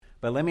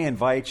But let me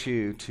invite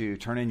you to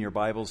turn in your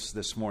Bibles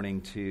this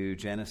morning to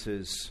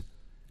Genesis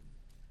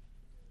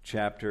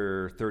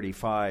chapter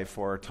 35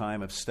 for our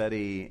time of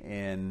study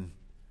in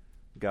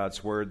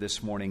God's Word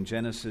this morning.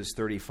 Genesis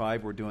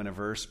 35, we're doing a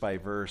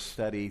verse-by-verse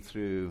study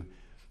through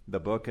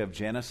the book of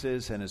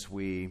Genesis, and as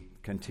we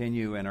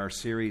continue in our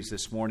series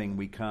this morning,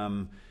 we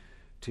come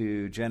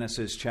to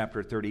Genesis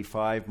chapter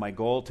 35. My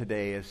goal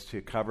today is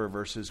to cover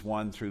verses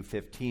 1 through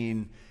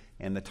 15,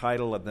 and the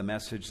title of the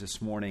message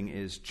this morning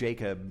is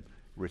Jacob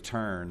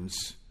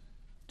returns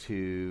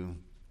to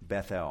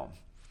Bethel.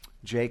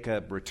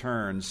 Jacob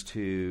returns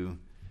to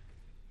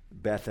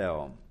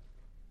Bethel.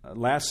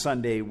 Last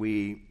Sunday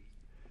we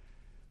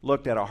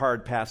looked at a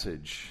hard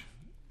passage,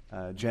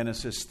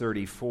 Genesis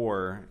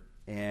 34,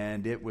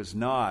 and it was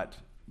not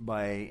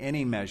by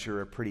any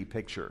measure a pretty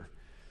picture.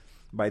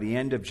 By the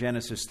end of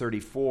Genesis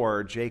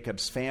 34,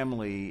 Jacob's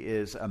family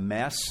is a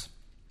mess.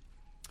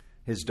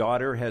 His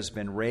daughter has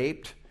been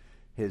raped.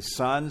 His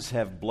sons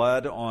have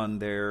blood on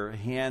their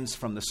hands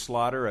from the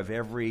slaughter of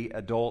every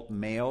adult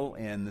male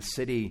in the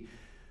city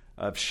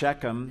of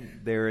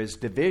Shechem. There is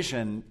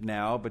division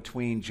now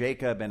between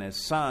Jacob and his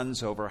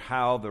sons over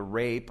how the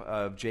rape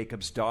of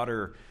Jacob's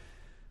daughter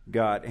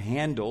got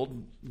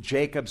handled.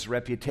 Jacob's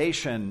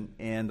reputation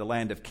in the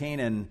land of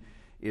Canaan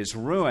is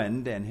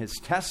ruined, and his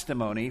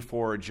testimony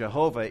for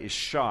Jehovah is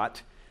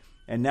shot.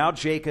 And now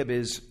Jacob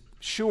is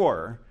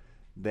sure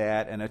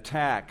that an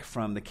attack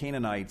from the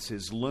Canaanites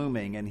is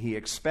looming, and he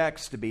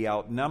expects to be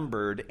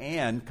outnumbered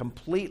and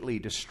completely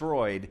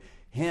destroyed,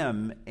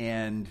 him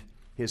and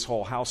his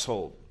whole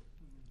household.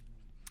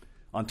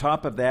 On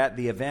top of that,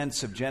 the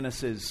events of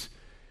Genesis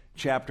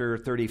chapter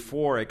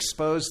 34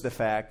 expose the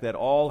fact that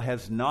all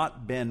has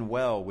not been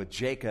well with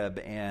Jacob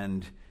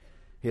and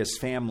his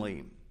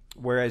family.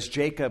 Whereas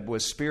Jacob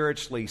was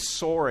spiritually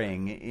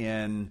soaring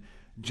in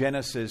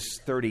Genesis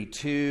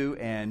 32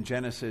 and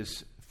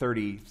Genesis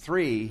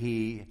 33,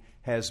 he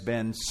has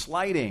been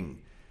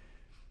sliding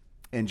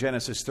in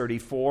Genesis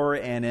 34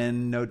 and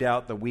in, no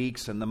doubt, the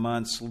weeks and the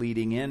months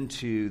leading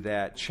into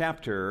that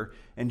chapter.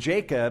 And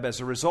Jacob, as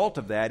a result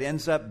of that,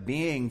 ends up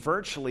being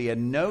virtually a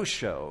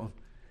no-show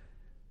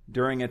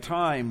during a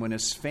time when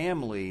his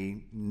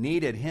family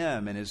needed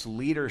him and his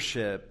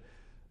leadership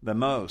the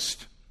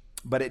most.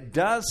 But it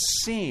does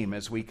seem,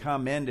 as we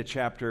come into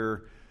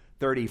chapter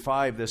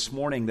 35 this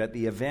morning, that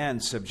the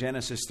events of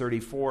Genesis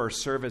 34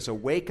 serve as a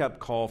wake-up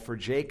call for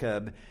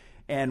Jacob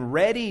and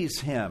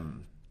readies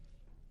him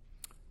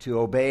to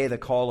obey the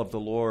call of the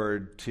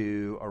Lord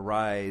to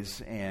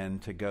arise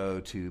and to go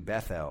to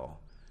Bethel.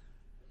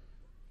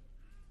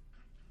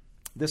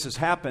 This has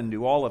happened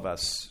to all of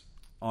us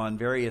on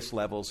various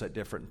levels at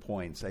different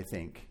points, I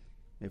think,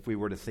 if we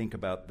were to think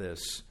about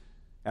this.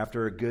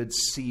 After a good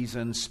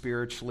season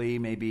spiritually,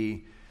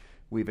 maybe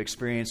we've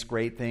experienced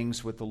great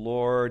things with the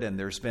Lord and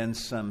there's been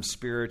some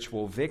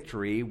spiritual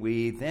victory.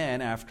 We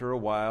then, after a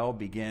while,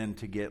 begin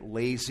to get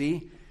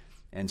lazy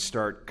and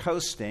start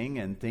coasting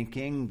and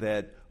thinking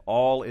that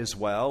all is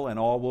well and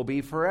all will be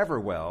forever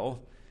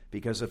well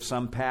because of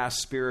some past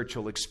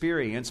spiritual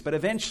experience. But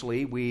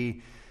eventually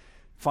we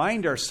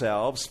find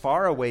ourselves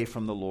far away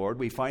from the Lord.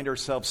 We find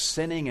ourselves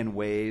sinning in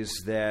ways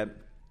that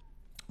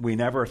we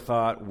never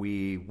thought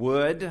we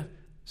would.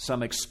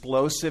 Some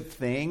explosive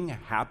thing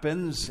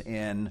happens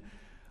in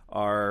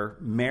our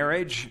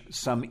marriage.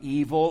 Some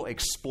evil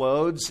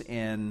explodes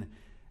in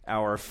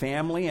our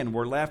family, and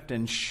we're left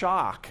in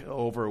shock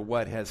over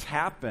what has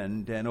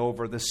happened and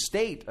over the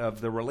state of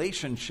the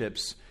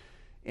relationships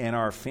in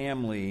our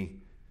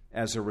family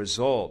as a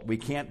result. We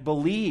can't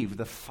believe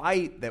the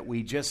fight that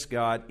we just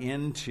got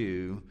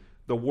into,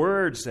 the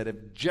words that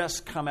have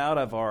just come out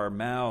of our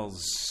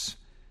mouths,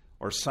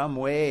 or some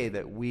way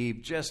that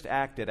we've just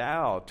acted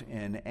out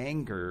in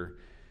anger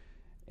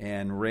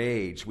and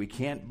rage. We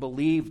can't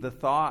believe the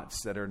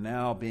thoughts that are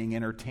now being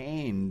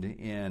entertained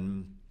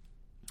in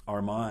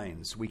our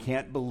minds. We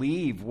can't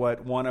believe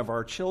what one of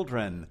our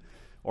children,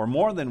 or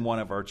more than one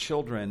of our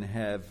children,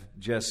 have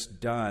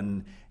just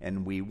done,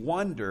 and we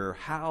wonder,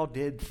 how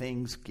did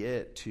things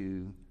get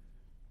to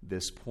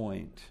this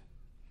point?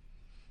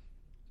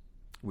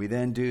 We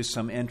then do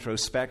some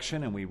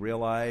introspection and we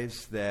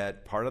realize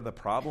that part of the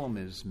problem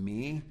is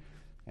me,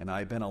 and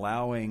I've been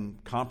allowing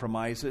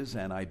compromises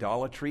and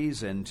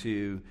idolatries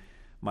into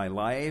my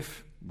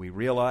life. We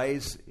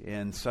realize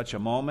in such a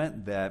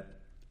moment that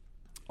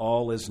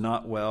all is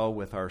not well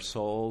with our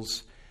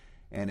souls,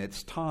 and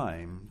it's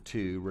time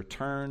to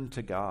return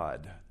to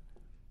God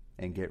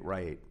and get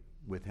right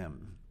with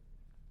Him.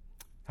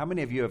 How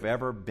many of you have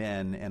ever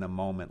been in a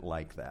moment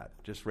like that?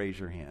 Just raise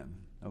your hand.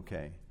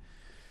 Okay.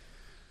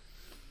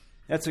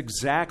 That's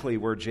exactly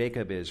where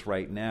Jacob is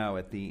right now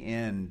at the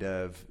end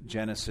of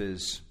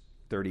Genesis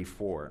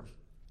 34.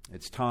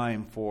 It's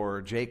time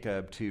for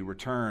Jacob to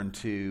return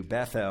to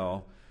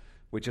Bethel,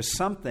 which is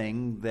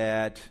something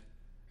that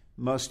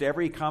most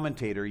every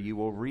commentator you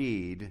will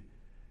read,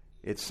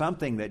 it's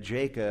something that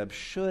Jacob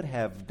should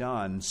have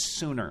done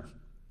sooner.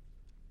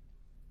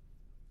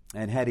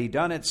 And had he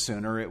done it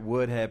sooner, it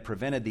would have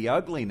prevented the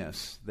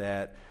ugliness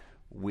that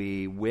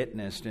we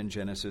witnessed in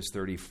Genesis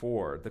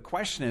 34. The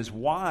question is,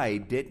 why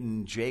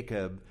didn't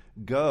Jacob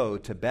go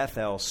to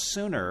Bethel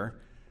sooner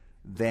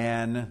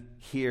than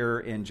here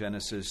in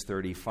Genesis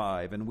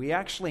 35? And we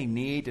actually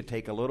need to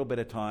take a little bit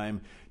of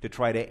time to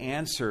try to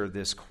answer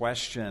this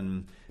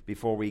question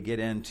before we get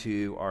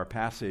into our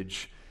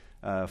passage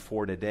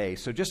for today.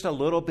 So just a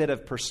little bit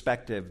of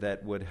perspective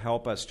that would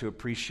help us to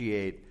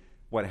appreciate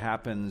what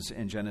happens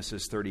in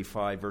Genesis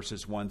 35,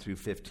 verses 1 through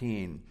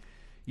 15.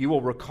 You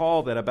will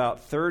recall that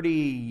about 30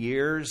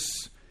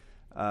 years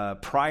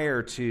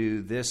prior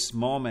to this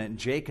moment,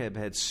 Jacob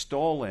had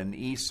stolen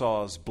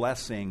Esau's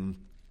blessing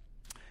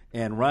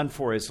and run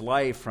for his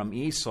life from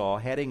Esau,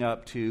 heading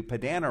up to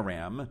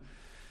Padanaram,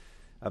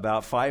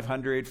 about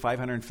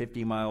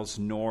 550 miles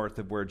north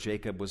of where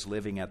Jacob was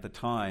living at the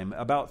time.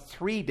 About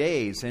 3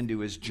 days into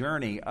his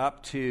journey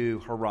up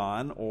to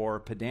Haran, or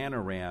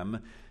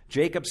Padanaram,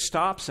 Jacob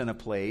stops in a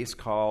place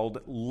called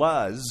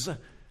Luz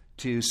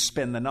to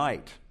spend the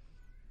night.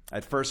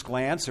 At first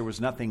glance, there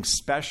was nothing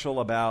special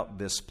about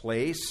this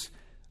place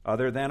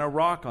other than a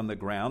rock on the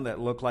ground that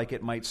looked like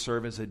it might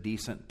serve as a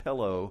decent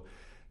pillow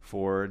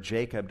for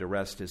Jacob to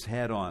rest his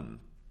head on.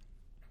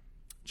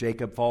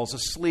 Jacob falls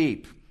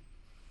asleep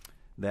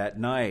that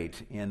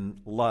night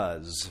in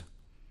Luz.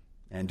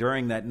 And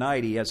during that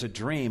night, he has a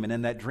dream. And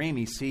in that dream,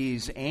 he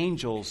sees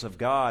angels of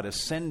God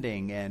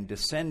ascending and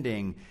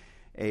descending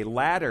a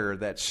ladder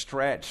that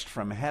stretched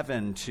from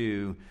heaven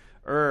to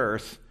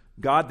earth.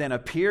 God then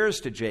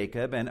appears to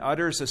Jacob and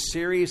utters a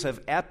series of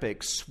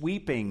epic,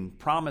 sweeping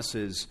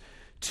promises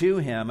to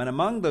him. And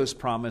among those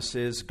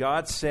promises,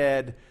 God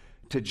said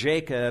to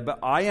Jacob,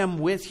 I am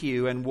with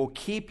you and will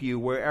keep you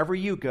wherever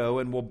you go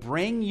and will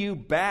bring you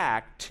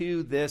back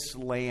to this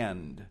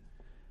land.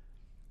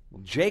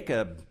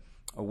 Jacob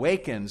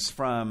awakens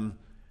from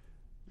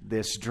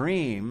this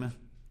dream,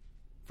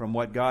 from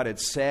what God had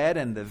said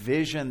and the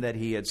vision that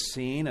he had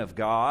seen of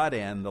God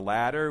and the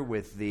ladder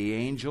with the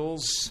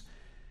angels.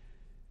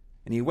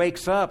 And he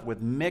wakes up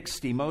with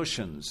mixed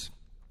emotions.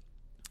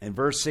 In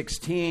verse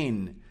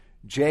 16,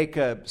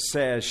 Jacob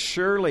says,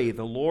 surely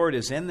the Lord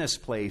is in this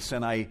place,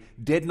 and I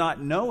did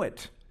not know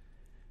it.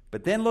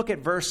 But then look at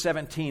verse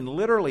 17.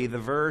 Literally, the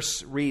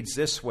verse reads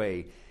this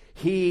way.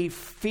 He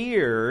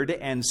feared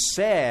and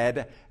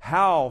said,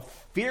 how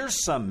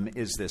fearsome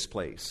is this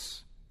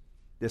place?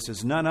 This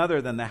is none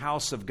other than the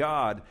house of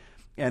God,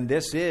 and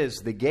this is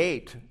the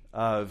gate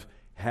of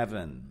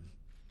heaven.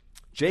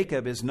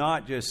 Jacob is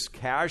not just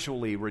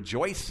casually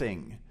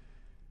rejoicing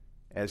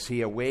as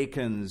he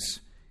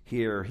awakens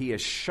here. He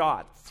is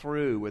shot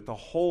through with the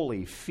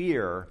holy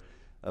fear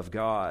of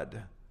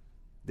God.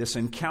 This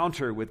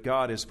encounter with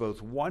God is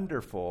both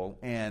wonderful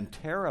and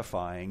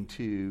terrifying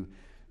to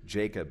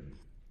Jacob.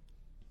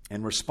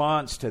 In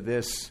response to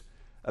this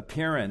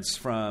appearance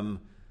from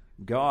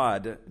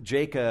God,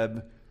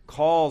 Jacob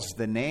calls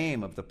the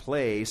name of the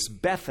place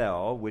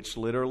Bethel, which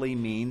literally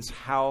means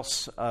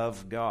house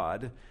of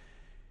God.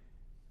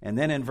 And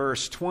then in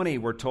verse 20,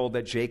 we're told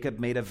that Jacob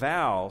made a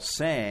vow,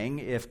 saying,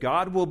 if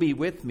God will be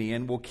with me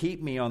and will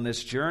keep me on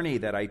this journey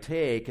that I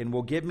take, and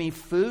will give me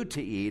food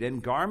to eat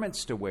and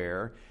garments to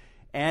wear,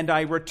 and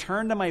I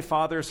return to my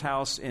father's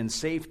house in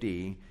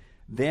safety,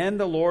 then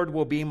the Lord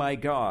will be my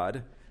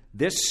God.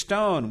 This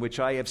stone which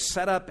I have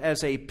set up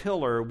as a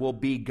pillar will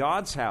be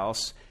God's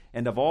house,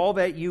 and of all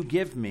that you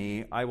give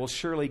me, I will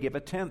surely give a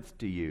tenth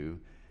to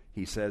you,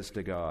 he says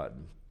to God.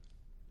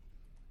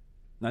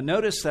 Now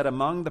notice that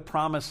among the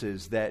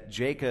promises that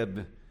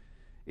Jacob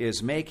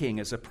is making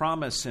is a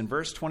promise in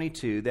verse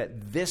 22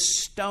 that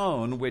this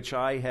stone which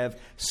I have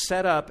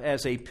set up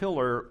as a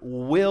pillar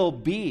will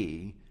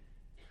be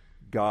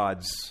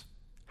God's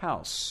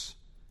house.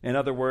 In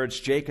other words,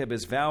 Jacob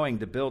is vowing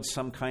to build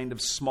some kind of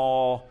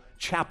small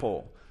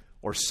chapel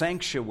or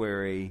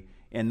sanctuary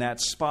in that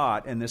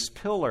spot, and this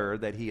pillar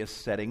that he is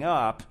setting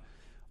up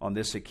on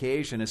this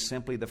occasion is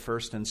simply the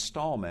first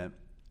installment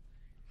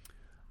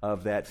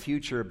of that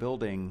future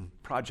building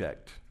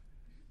project.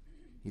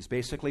 He's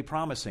basically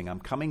promising,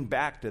 I'm coming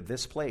back to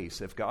this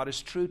place if God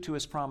is true to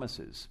his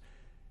promises.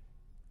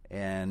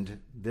 And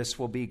this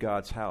will be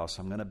God's house.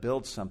 I'm going to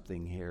build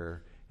something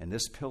here. And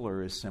this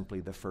pillar is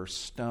simply the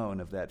first stone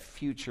of that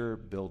future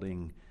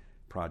building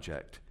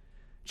project.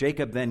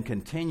 Jacob then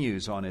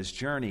continues on his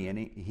journey, and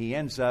he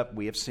ends up,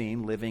 we have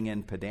seen, living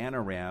in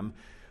Padanaram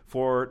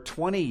for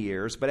 20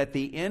 years, but at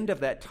the end of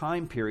that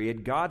time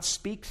period, God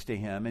speaks to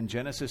him in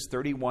Genesis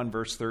 31,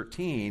 verse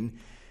 13,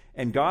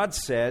 and God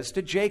says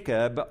to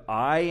Jacob,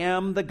 I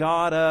am the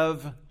God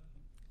of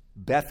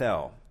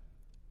Bethel,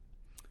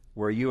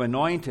 where you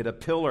anointed a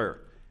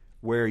pillar,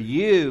 where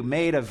you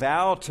made a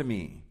vow to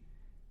me.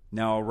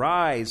 Now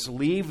arise,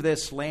 leave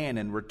this land,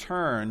 and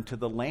return to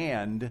the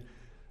land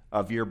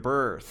of your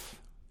birth.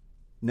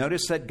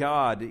 Notice that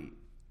God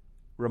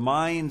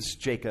reminds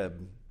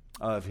Jacob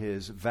of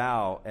his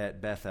vow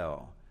at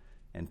Bethel.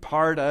 And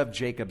part of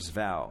Jacob's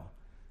vow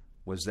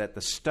was that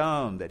the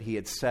stone that he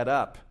had set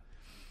up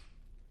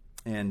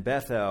in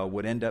Bethel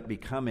would end up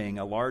becoming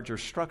a larger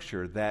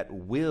structure that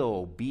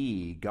will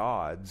be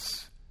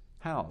God's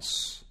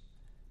house.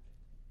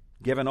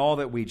 Given all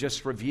that we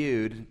just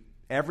reviewed,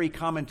 every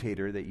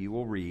commentator that you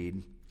will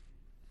read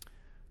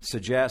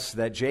suggests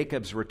that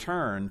Jacob's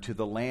return to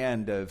the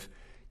land of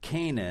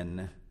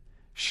Canaan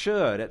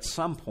should at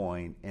some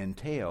point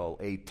entail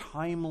a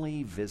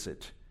timely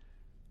visit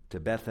to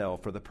Bethel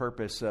for the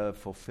purpose of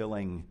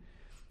fulfilling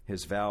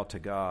his vow to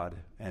God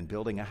and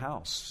building a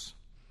house,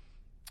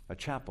 a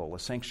chapel, a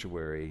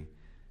sanctuary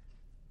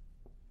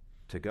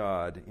to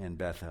God in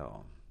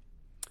Bethel.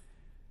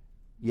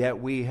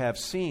 Yet we have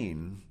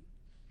seen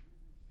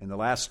in the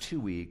last 2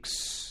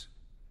 weeks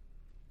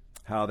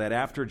how that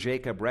after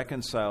Jacob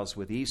reconciles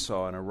with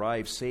Esau and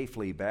arrives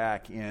safely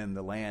back in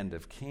the land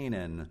of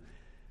Canaan,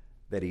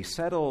 that he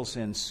settles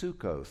in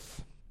Sukkoth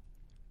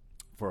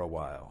for a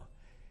while.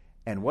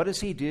 And what does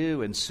he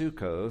do in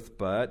Sukkoth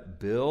but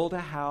build a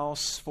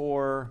house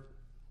for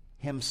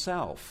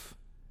himself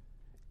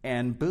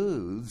and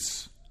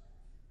booths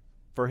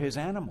for his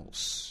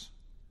animals?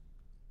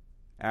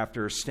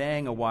 After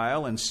staying a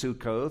while in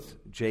Sukkoth,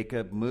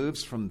 Jacob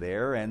moves from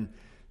there and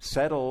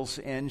settles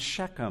in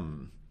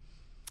Shechem.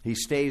 He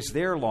stays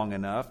there long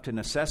enough to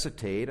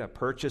necessitate a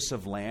purchase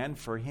of land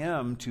for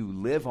him to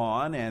live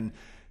on and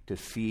to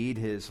feed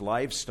his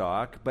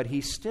livestock, but he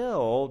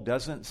still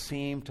doesn't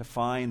seem to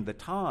find the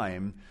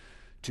time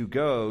to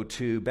go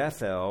to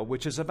Bethel,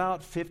 which is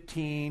about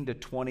 15 to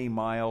 20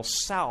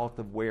 miles south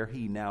of where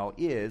he now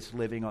is,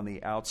 living on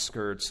the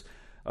outskirts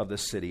of the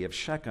city of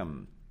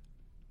Shechem.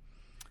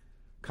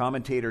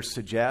 Commentators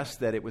suggest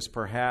that it was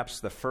perhaps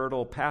the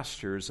fertile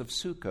pastures of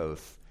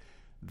Sukkoth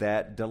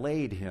that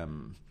delayed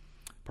him.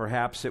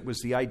 Perhaps it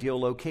was the ideal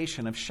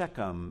location of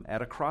Shechem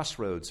at a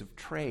crossroads of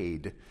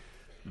trade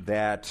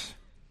that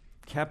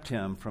kept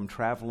him from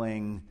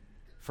traveling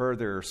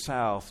further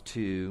south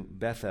to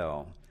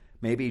Bethel.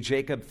 Maybe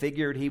Jacob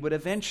figured he would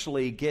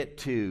eventually get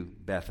to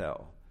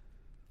Bethel,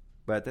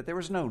 but that there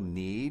was no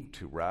need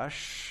to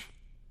rush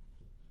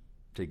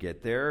to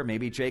get there.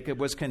 Maybe Jacob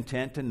was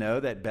content to know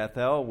that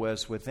Bethel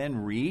was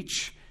within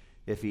reach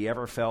if he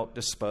ever felt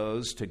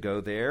disposed to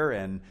go there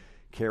and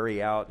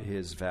carry out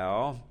his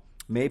vow.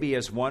 Maybe,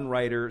 as one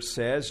writer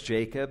says,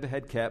 Jacob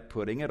had kept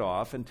putting it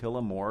off until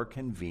a more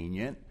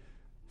convenient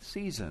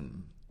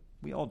season.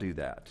 We all do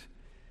that.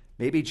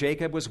 Maybe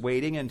Jacob was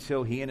waiting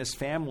until he and his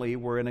family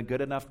were in a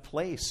good enough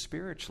place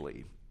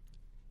spiritually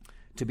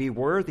to be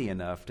worthy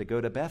enough to go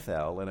to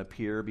Bethel and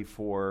appear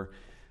before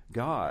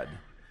God.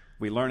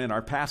 We learn in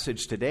our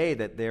passage today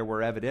that there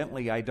were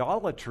evidently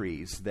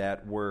idolatries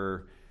that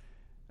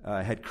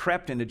had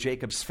crept into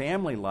Jacob's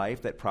family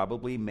life that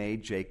probably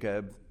made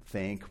Jacob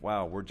think,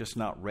 wow, we're just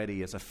not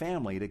ready as a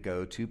family to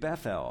go to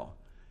Bethel.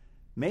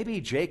 Maybe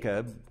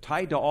Jacob,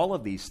 tied to all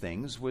of these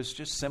things, was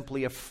just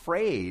simply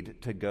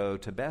afraid to go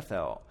to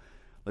Bethel.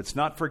 Let's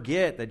not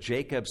forget that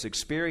Jacob's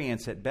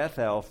experience at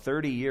Bethel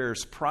 30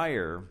 years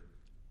prior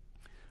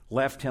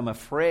left him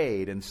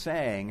afraid and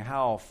saying,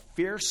 how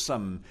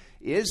fearsome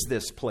is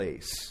this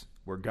place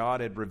where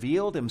God had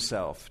revealed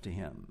himself to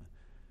him.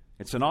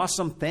 It's an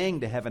awesome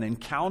thing to have an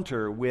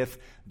encounter with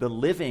the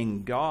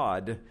living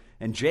God,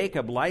 and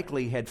Jacob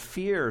likely had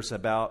fears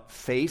about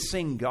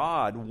facing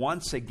God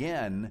once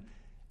again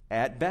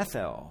at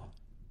Bethel,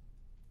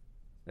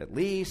 at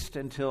least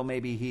until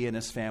maybe he and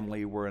his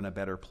family were in a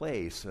better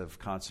place of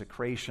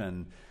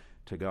consecration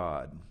to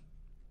God.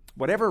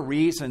 Whatever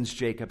reasons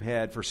Jacob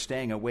had for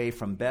staying away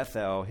from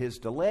Bethel, his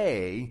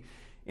delay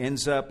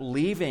ends up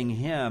leaving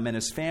him and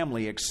his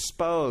family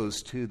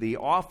exposed to the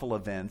awful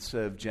events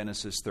of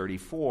Genesis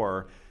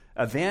 34.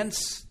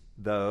 Events,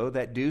 though,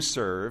 that do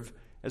serve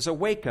as a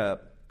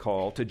wake-up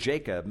call to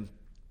Jacob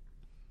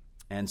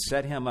and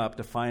set him up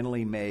to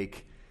finally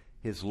make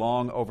his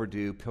long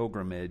overdue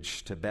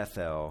pilgrimage to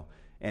Bethel.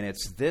 And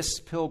it's this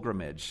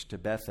pilgrimage to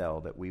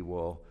Bethel that we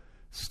will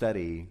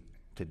study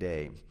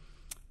today.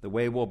 The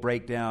way we'll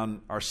break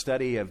down our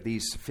study of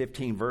these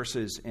 15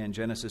 verses in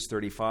Genesis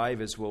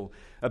 35 is we'll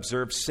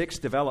observe 6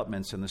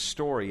 developments in the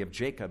story of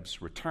Jacob's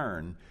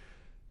return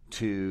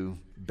to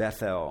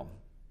Bethel.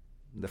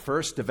 The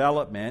first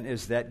development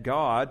is that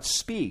God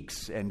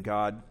speaks and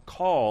God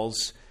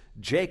calls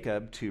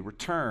Jacob to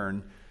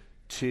return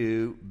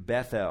to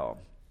Bethel.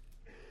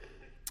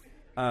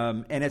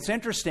 And it's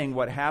interesting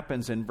what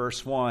happens in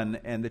verse 1,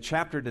 and the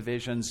chapter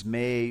divisions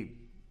may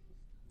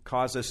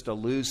cause us to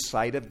lose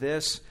sight of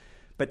this.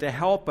 But to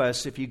help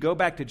us, if you go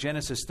back to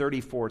Genesis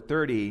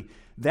 34:30,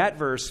 that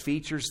verse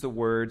features the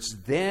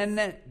words,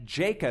 "Then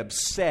Jacob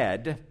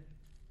said,"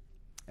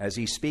 as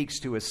he speaks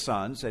to his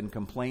sons and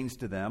complains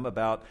to them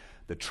about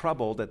the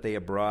trouble that they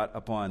have brought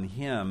upon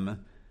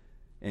him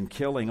in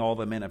killing all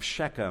the men of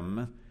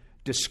Shechem.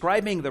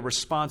 Describing the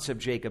response of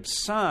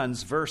Jacob's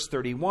sons, verse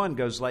 31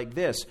 goes like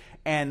this,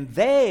 "And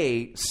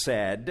they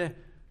said,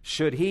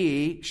 should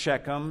he,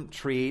 Shechem,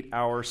 treat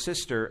our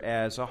sister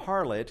as a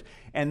harlot?"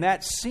 And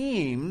that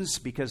seems,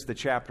 because the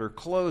chapter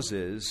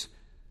closes,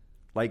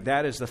 like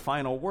that is the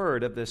final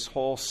word of this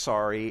whole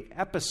sorry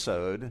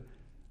episode,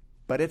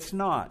 but it's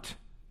not.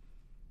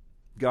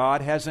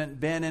 God hasn't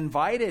been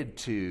invited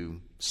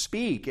to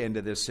speak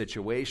into this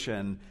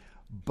situation,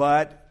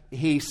 but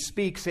he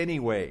speaks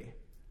anyway.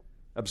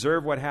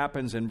 Observe what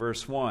happens in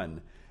verse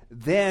 1.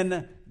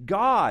 Then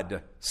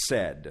God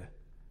said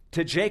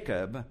to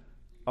Jacob,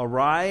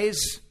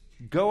 "Arise,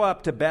 go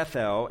up to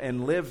Bethel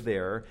and live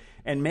there,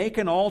 and make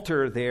an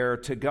altar there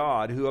to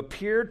God who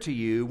appeared to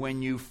you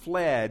when you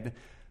fled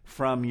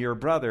from your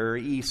brother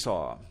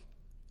Esau."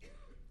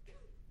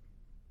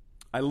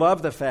 I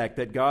love the fact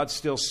that God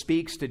still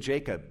speaks to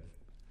Jacob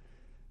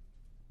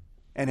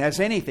and has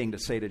anything to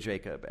say to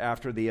Jacob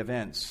after the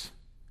events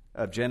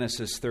of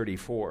Genesis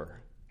 34.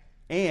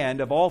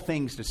 And of all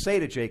things to say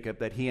to Jacob,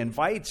 that he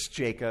invites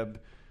Jacob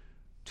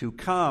to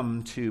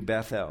come to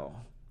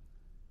Bethel.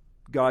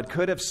 God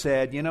could have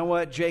said, "You know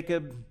what,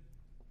 Jacob?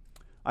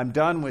 I'm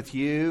done with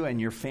you and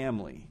your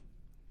family.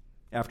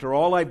 After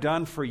all I've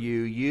done for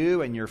you,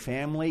 you and your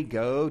family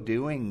go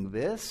doing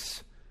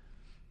this?"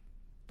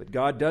 But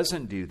God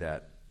doesn't do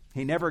that.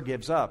 He never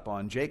gives up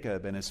on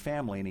Jacob and his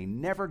family, and he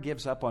never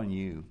gives up on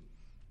you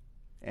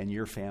and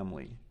your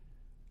family.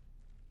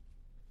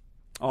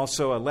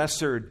 Also, a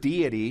lesser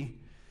deity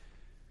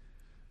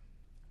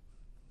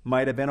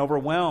might have been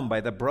overwhelmed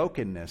by the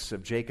brokenness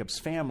of Jacob's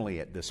family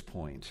at this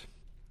point.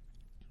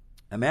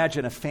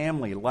 Imagine a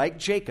family like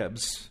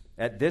Jacob's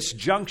at this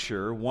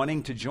juncture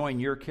wanting to join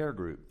your care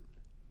group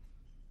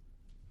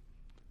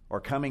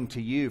or coming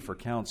to you for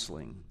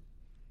counseling.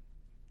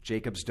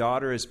 Jacob's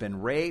daughter has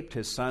been raped.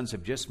 His sons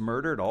have just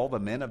murdered all the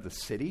men of the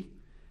city.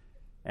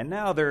 And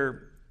now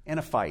they're in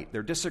a fight.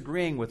 They're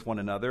disagreeing with one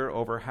another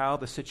over how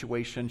the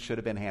situation should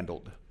have been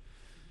handled.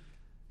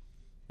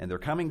 And they're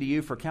coming to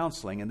you for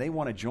counseling, and they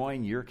want to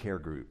join your care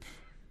group.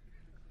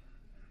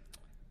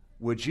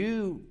 Would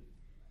you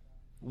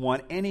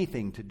want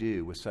anything to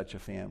do with such a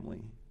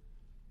family?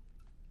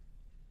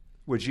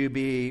 Would you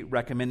be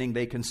recommending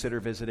they consider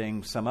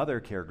visiting some other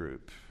care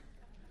group?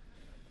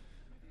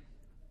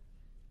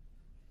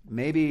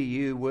 Maybe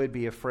you would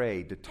be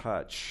afraid to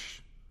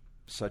touch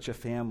such a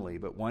family,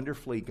 but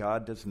wonderfully,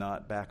 God does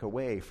not back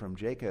away from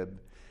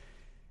Jacob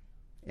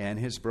and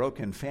his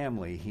broken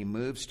family. He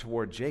moves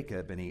toward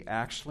Jacob, and he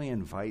actually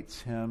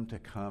invites him to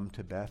come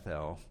to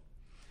Bethel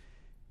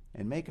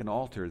and make an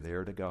altar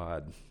there to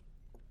God.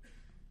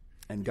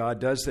 And God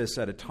does this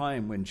at a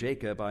time when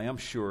Jacob, I am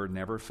sure,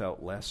 never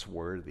felt less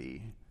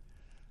worthy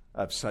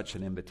of such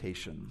an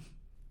invitation.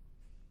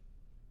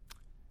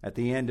 At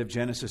the end of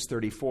Genesis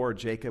 34,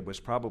 Jacob was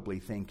probably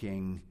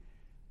thinking,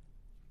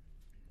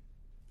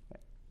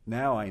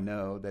 now I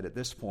know that at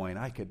this point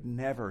I could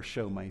never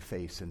show my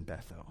face in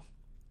Bethel.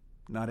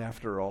 Not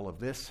after all of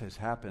this has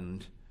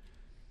happened.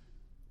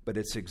 But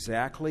it's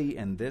exactly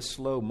in this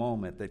low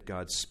moment that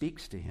God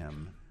speaks to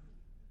him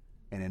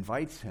and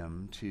invites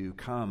him to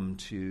come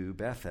to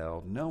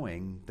Bethel,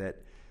 knowing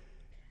that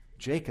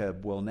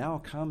Jacob will now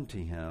come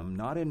to him,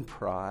 not in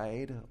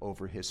pride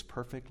over his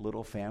perfect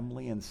little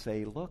family and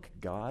say, "Look,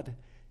 God,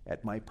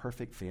 at my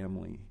perfect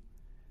family."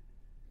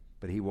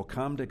 But he will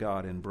come to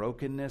God in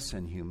brokenness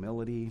and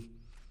humility.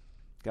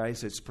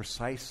 Guys, it's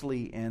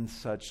precisely in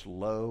such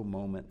low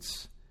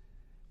moments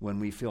when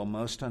we feel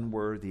most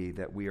unworthy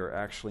that we are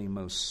actually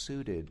most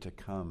suited to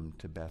come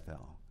to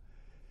Bethel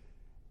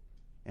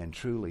and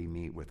truly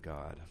meet with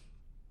God.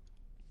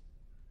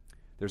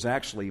 There's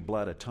actually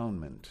blood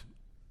atonement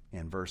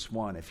in verse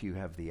 1, if you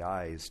have the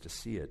eyes to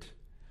see it.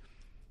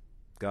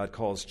 God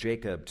calls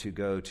Jacob to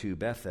go to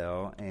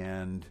Bethel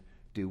and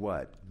do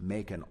what?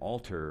 Make an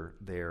altar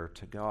there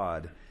to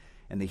God.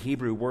 And the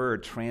Hebrew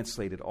word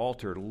translated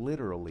altar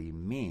literally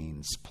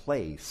means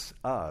place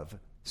of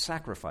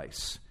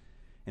sacrifice.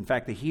 In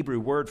fact, the Hebrew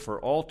word for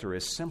altar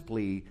is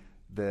simply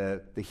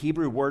the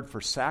Hebrew word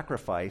for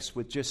sacrifice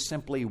with just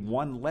simply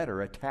one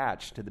letter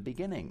attached to the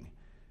beginning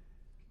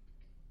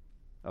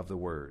of the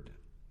word.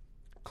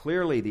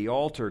 Clearly, the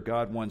altar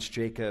God wants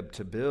Jacob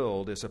to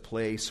build is a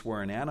place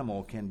where an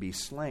animal can be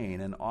slain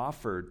and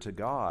offered to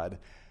God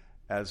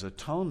as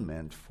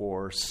atonement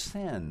for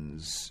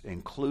sins,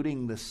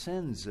 including the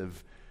sins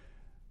of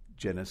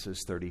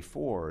Genesis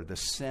 34, the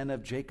sin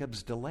of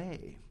Jacob's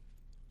delay.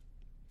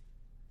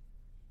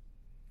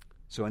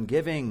 So in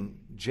giving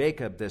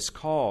Jacob this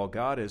call,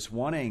 God is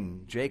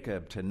wanting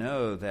Jacob to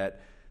know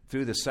that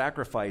through the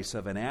sacrifice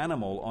of an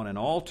animal on an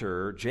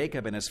altar,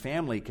 Jacob and his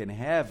family can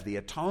have the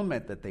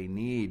atonement that they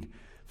need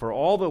for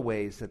all the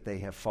ways that they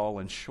have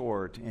fallen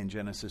short in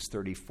Genesis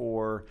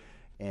 34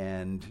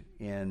 and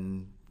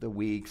in the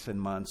weeks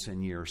and months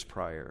and years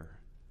prior.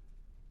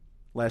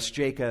 Lest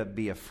Jacob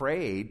be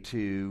afraid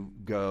to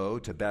go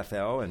to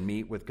Bethel and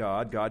meet with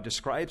God, God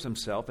describes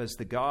himself as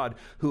the God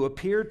who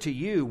appeared to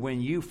you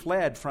when you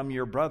fled from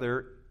your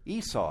brother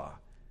Esau.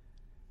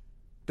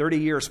 30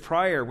 years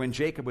prior, when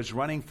Jacob was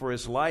running for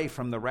his life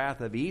from the wrath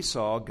of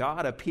Esau,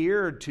 God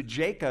appeared to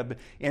Jacob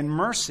in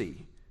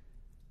mercy.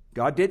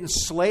 God didn't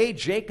slay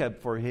Jacob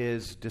for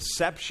his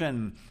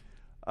deception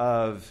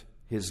of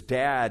his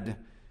dad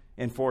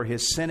and for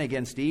his sin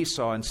against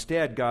Esau.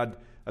 Instead, God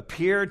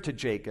appeared to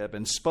Jacob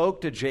and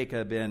spoke to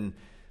Jacob in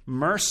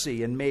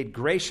mercy and made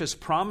gracious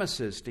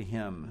promises to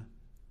him.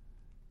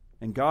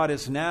 And God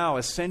is now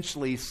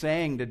essentially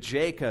saying to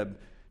Jacob,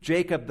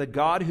 Jacob, the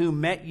God who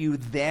met you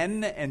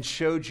then and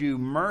showed you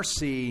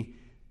mercy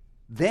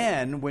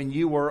then when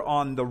you were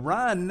on the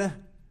run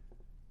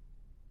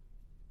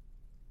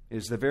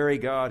is the very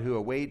God who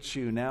awaits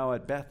you now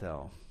at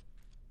Bethel.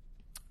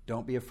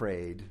 Don't be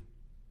afraid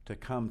to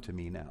come to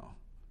me now.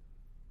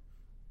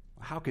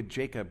 How could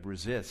Jacob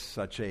resist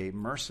such a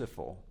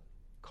merciful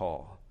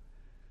call?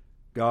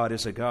 God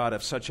is a God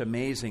of such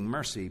amazing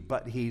mercy,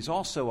 but he's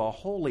also a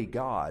holy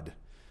God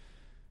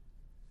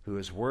who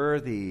is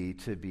worthy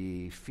to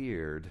be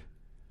feared,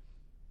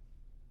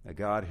 a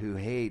God who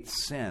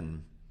hates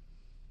sin.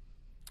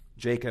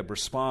 Jacob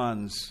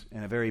responds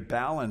in a very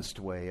balanced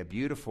way, a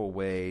beautiful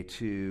way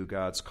to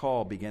God's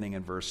call, beginning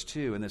in verse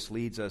 2. And this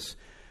leads us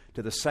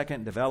to the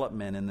second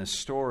development in this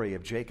story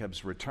of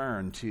Jacob's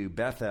return to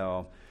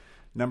Bethel.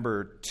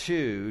 Number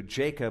 2,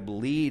 Jacob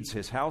leads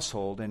his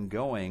household in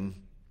going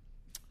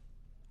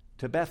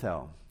to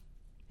Bethel.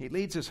 He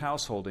leads his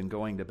household in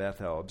going to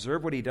Bethel.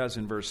 Observe what he does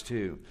in verse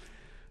 2.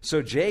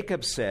 So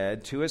Jacob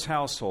said to his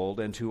household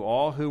and to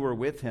all who were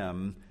with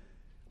him,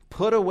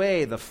 "Put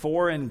away the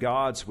foreign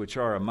gods which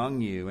are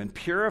among you, and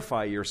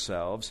purify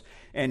yourselves,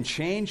 and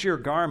change your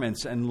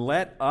garments, and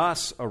let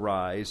us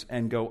arise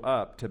and go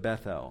up to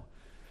Bethel."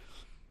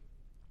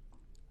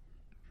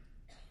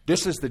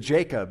 This is the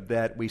Jacob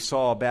that we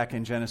saw back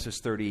in Genesis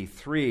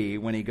 33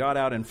 when he got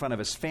out in front of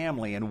his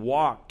family and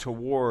walked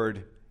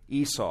toward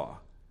Esau.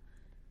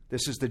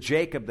 This is the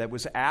Jacob that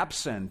was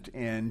absent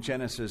in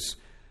Genesis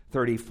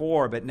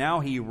 34, but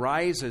now he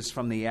rises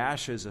from the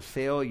ashes of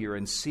failure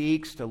and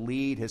seeks to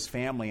lead his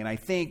family. And I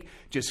think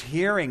just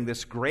hearing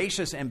this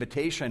gracious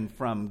invitation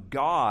from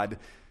God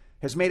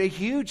has made a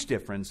huge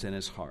difference in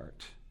his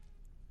heart.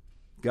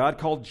 God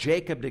called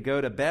Jacob to go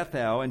to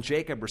Bethel, and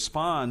Jacob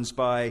responds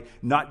by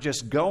not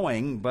just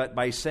going, but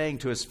by saying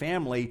to his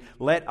family,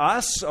 "Let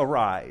us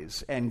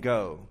arise and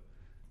go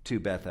to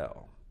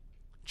Bethel."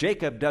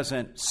 Jacob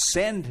doesn't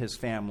send his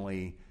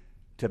family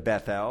to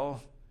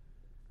Bethel.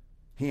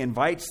 He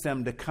invites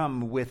them to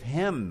come with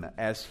him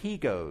as he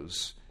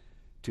goes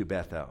to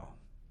Bethel.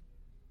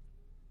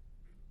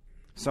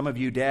 Some of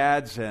you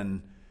dads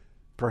and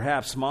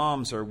perhaps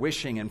moms are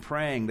wishing and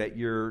praying that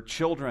your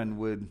children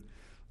would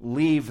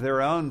leave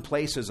their own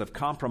places of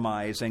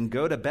compromise and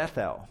go to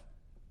Bethel,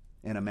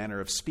 in a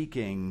manner of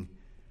speaking.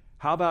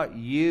 How about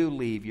you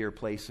leave your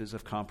places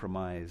of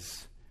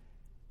compromise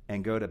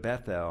and go to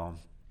Bethel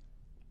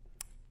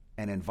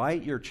and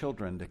invite your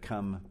children to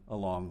come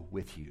along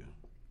with you?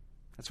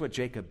 That's what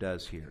Jacob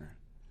does here.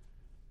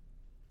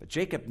 But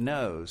Jacob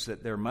knows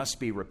that there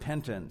must be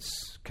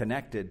repentance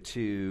connected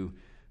to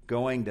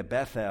going to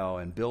Bethel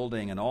and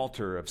building an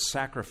altar of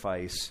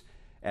sacrifice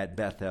at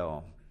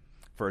Bethel.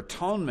 For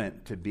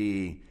atonement to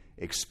be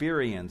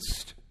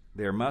experienced,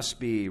 there must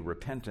be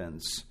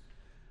repentance.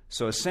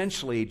 So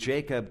essentially,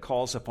 Jacob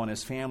calls upon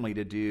his family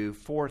to do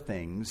 4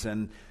 things.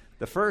 And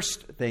the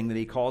first thing that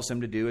he calls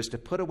them to do is to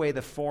put away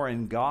the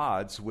foreign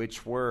gods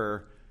which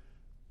were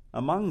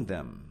among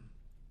them.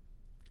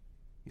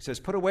 He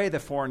says, "Put away the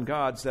foreign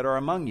gods that are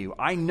among you."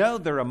 I know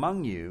they're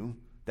among you.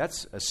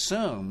 That's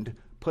assumed.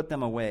 Put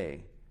them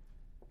away.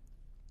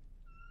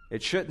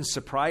 It shouldn't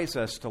surprise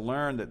us to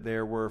learn that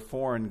there were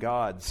foreign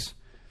gods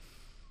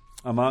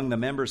among the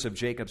members of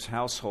Jacob's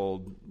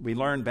household. We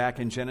learned back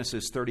in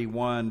Genesis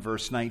 31,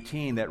 verse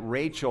 19, that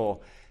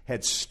Rachel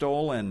had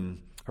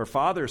stolen her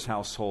father's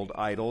household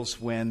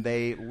idols when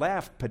they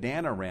left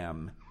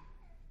Padanaram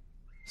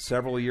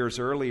several years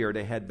earlier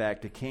to head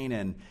back to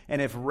Canaan.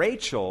 And if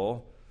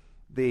Rachel,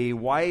 the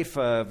wife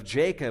of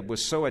Jacob,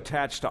 was so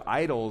attached to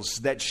idols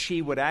that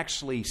she would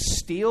actually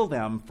steal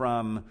them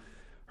from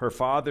her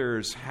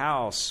father's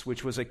house,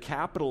 which was a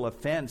capital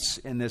offense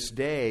in this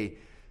day,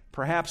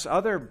 perhaps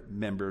other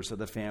members of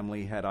the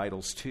family had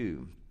idols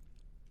too.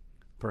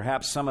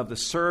 Perhaps some of the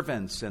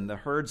servants and the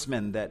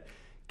herdsmen that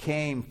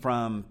came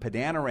from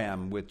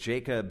Padanaram with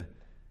Jacob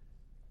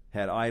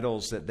had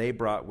idols that they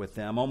brought with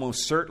them.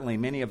 Almost certainly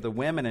many of the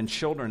women and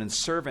children and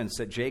servants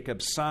that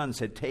Jacob's sons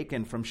had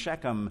taken from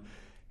Shechem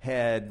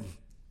had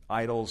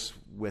idols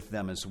with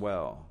them as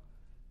well.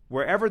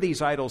 Wherever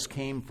these idols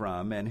came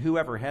from and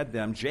whoever had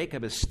them,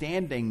 Jacob is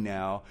standing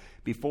now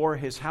before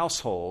his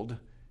household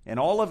and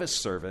all of his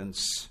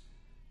servants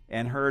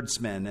and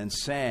herdsmen and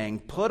saying,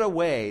 "Put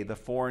away the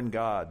foreign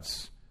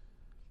gods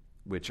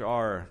which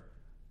are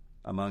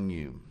among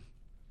you."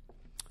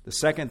 The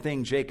second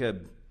thing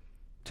Jacob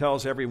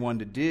tells everyone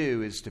to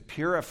do is to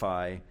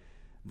purify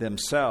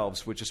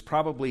themselves, which is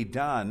probably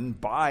done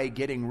by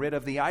getting rid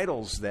of the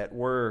idols that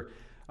were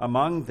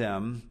among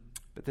them.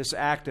 But this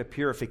act of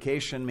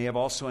purification may have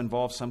also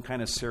involved some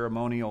kind of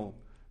ceremonial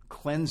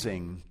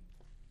cleansing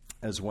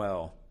as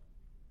well.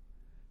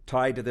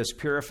 Tied to this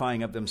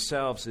purifying of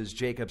themselves is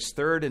Jacob's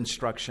third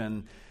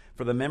instruction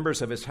for the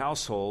members of his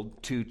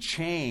household to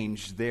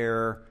change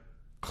their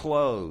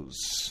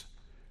clothes,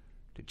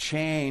 to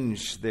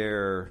change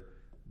their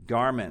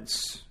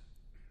garments.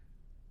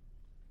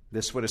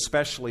 This would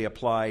especially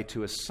apply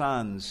to his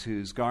sons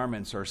whose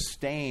garments are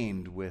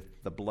stained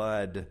with the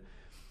blood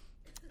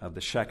of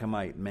the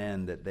Shechemite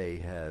men that they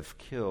have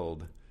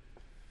killed.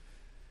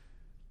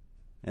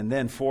 And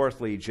then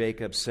fourthly,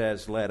 Jacob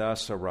says, let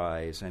us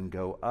arise and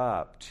go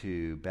up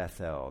to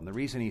Bethel. And the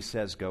reason he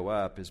says go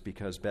up is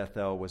because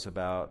Bethel was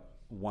about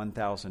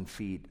 1,000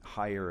 feet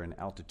higher in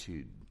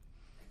altitude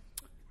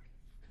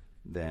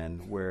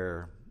than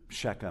where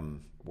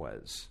Shechem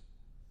was.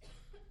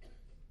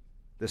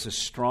 This is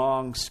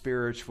strong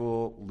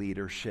spiritual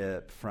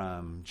leadership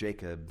from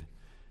Jacob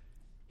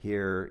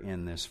here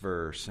in this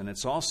verse. And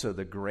it's also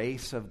the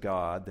grace of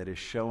God that is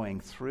showing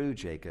through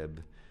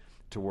Jacob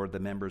toward the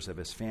members of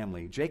his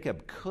family.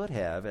 Jacob could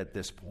have, at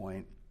this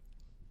point,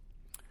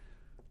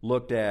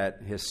 looked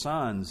at his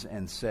sons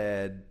and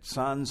said,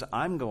 sons,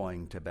 I'm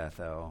going to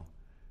Bethel,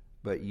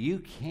 but you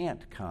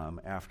can't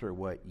come after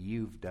what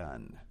you've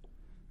done.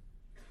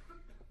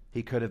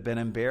 He could have been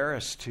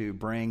embarrassed to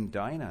bring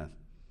Dinah,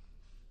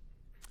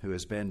 who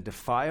has been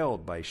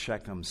defiled by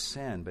Shechem's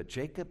sin, but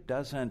Jacob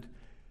doesn't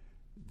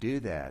do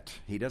that.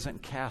 He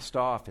doesn't cast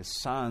off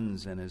his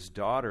sons and his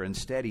daughter.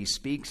 Instead, he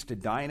speaks to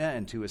Dinah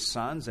and to his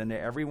sons and to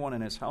everyone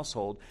in his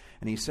household,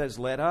 and he says,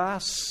 let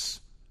us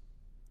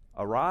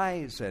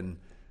arise and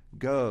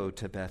go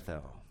to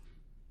Bethel.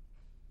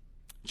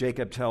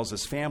 Jacob tells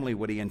his family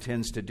what he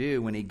intends to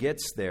do when he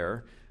gets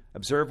there.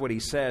 Observe what he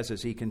says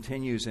as he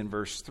continues in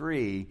verse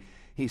 3.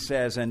 He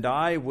says, and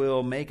I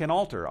will make an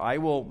altar. I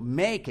will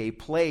make a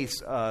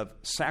place of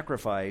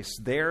sacrifice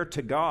there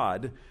to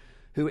God,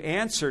 who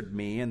answered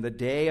me in the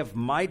day of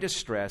my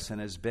distress and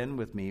has been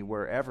with me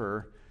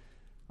wherever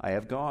I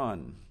have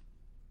gone.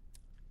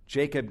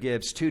 Jacob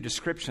gives two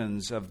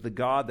descriptions of the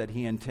God that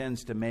he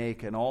intends to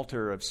make an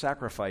altar of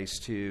sacrifice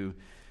to.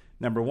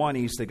 Number one,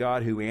 he's the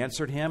God who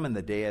answered him in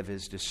the day of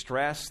his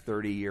distress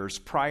 30 years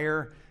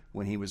prior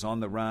when he was on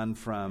the run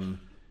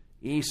from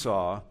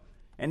Esau.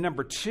 And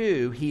number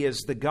two, he is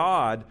the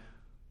God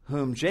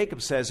whom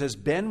Jacob says has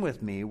been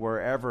with me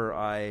wherever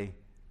I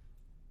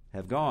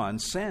have gone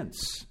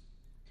since.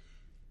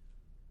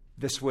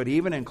 This would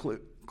even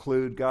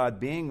include God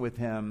being with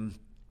him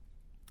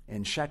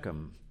in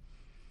Shechem.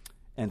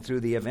 And through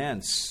the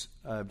events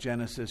of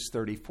Genesis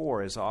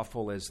 34, as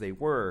awful as they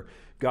were,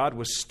 God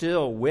was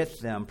still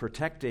with them,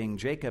 protecting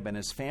Jacob and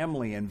his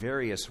family in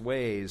various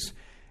ways.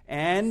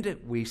 And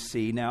we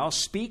see now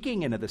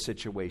speaking into the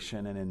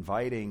situation and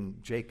inviting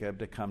Jacob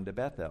to come to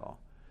Bethel.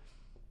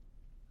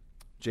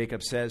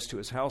 Jacob says to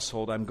his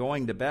household, I'm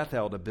going to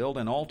Bethel to build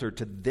an altar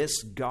to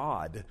this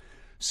God.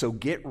 So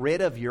get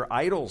rid of your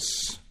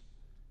idols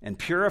and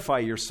purify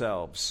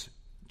yourselves.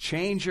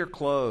 Change your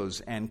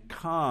clothes and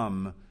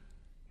come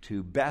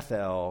to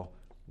Bethel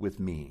with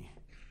me.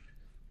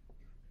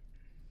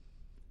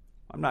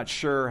 I'm not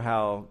sure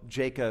how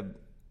Jacob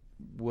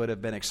would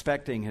have been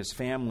expecting his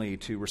family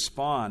to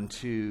respond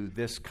to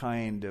this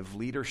kind of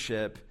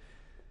leadership,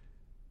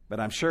 but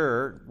I'm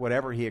sure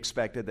whatever he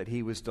expected, that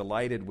he was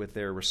delighted with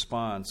their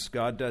response.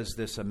 God does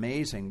this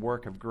amazing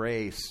work of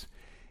grace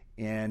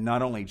in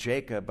not only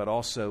Jacob, but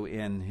also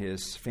in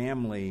his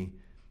family,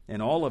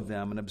 in all of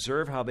them. And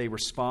observe how they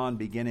respond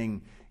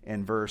beginning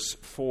in verse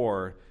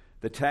 4.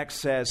 The text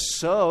says,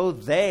 so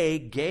they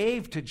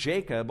gave to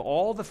Jacob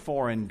all the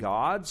foreign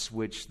gods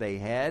which they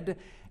had,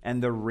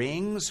 and the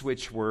rings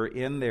which were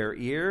in their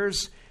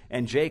ears,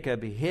 and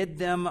Jacob hid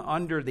them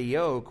under the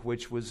oak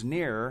which was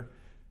near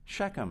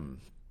Shechem.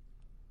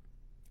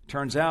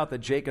 Turns out that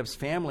Jacob's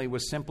family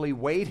was simply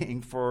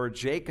waiting for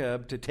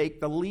Jacob to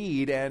take the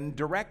lead and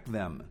direct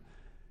them.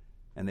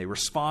 And they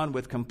respond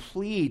with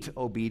complete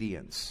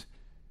obedience.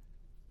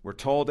 We're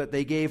told that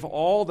they gave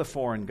all the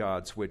foreign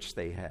gods which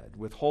they had,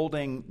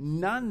 withholding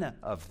none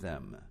of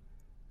them.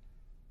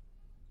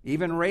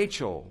 Even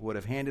Rachel would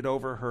have handed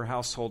over her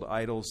household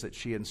idols that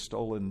she had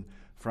stolen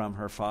from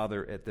her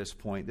father at this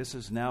point. This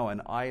is now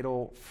an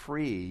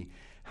idol-free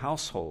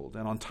household.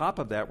 And on top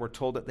of that, we're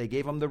told that they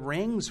gave them the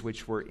rings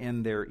which were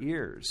in their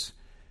ears.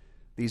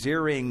 These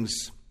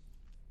earrings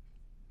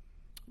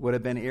would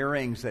have been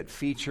earrings that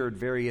featured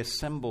various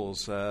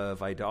symbols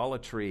of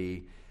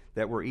idolatry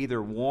that were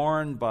either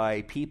worn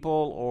by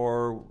people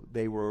or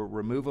they were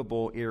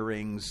removable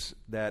earrings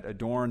that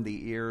adorned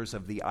the ears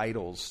of the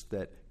idols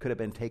that could have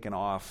been taken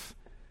off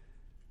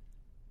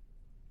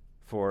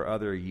for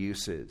other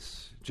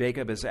uses.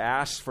 Jacob has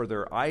asked for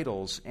their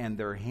idols, and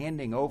they're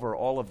handing over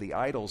all of the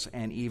idols,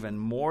 and even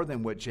more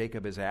than what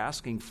Jacob is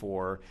asking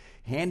for,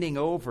 handing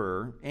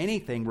over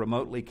anything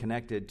remotely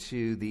connected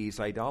to these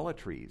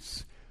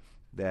idolatries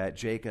that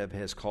Jacob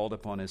has called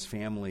upon his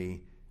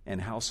family and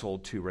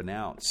household to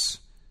renounce.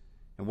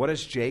 And what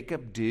does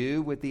Jacob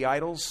do with the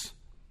idols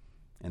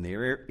and the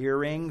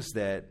earrings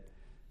that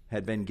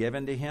had been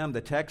given to him?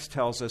 The text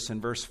tells us in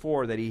verse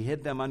 4 that he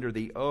hid them under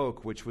the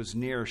oak which was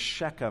near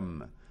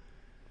Shechem.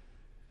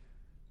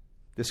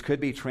 This could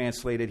be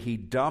translated, he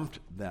dumped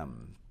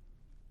them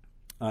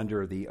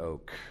under the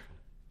oak.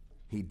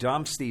 He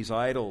dumps these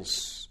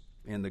idols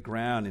in the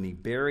ground and he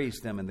buries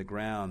them in the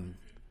ground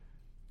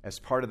as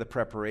part of the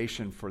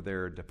preparation for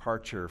their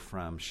departure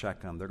from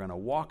Shechem. They're going to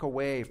walk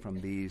away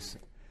from these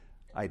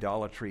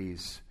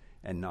idolatries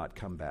and not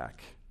come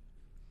back.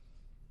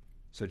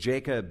 So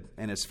Jacob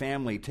and his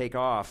family take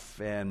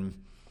off,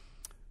 and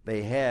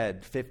they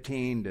head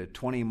 15 to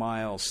 20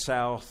 miles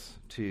south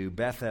to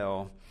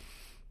Bethel.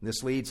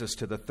 This leads us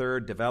to the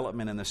third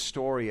development in the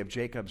story of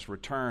Jacob's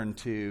return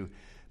to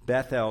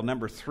Bethel.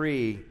 Number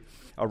 3,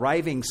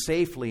 arriving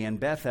safely in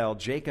Bethel,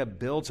 Jacob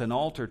builds an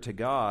altar to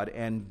God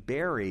and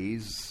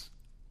buries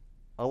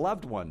a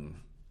loved one.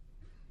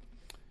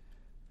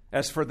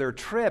 As for their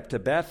trip to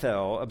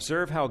Bethel,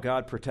 observe how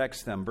God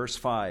protects them. Verse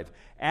 5,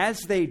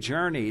 as they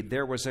journeyed,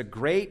 there was a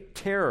great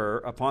terror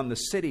upon the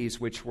cities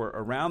which were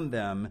around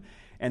them,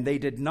 and they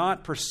did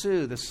not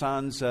pursue the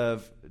sons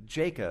of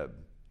Jacob.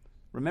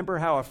 Remember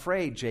how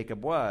afraid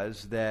Jacob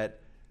was that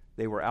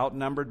they were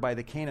outnumbered by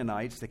the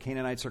Canaanites. The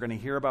Canaanites are going to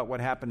hear about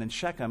what happened in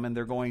Shechem, and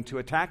they're going to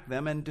attack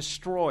them and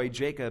destroy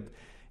Jacob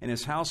and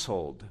his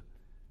household.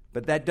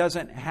 But that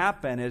doesn't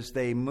happen as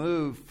they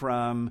move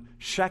from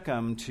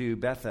Shechem to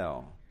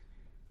Bethel.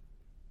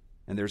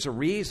 And there's a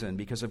reason,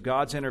 because of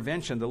God's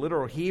intervention. The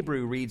literal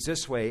Hebrew reads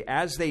this way: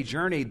 as they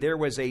journeyed, there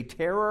was a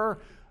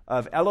terror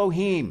of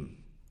Elohim,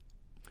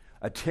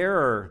 a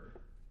terror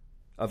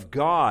of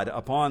God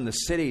upon the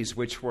cities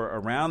which were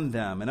around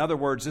them. In other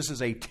words, this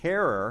is a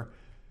terror,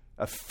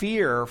 a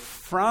fear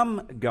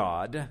from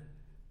God,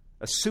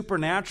 a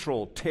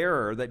supernatural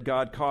terror that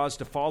God caused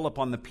to fall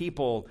upon the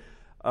people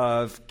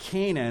of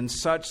Canaan,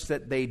 such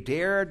that they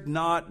dared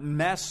not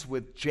mess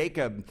with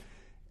Jacob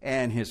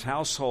and his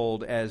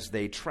household as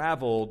they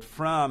traveled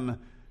from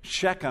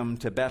Shechem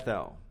to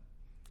Bethel.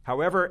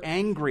 However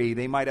angry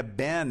they might have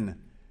been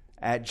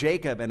at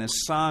Jacob and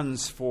his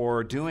sons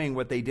for doing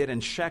what they did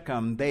in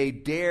Shechem, they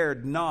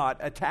dared not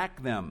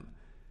attack them.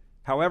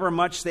 However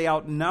much they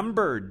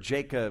outnumbered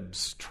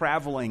Jacob's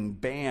traveling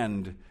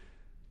band,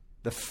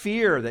 the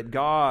fear that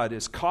God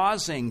is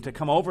causing to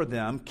come over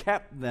them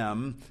kept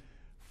them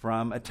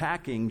from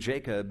attacking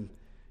Jacob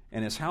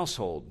and his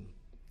household.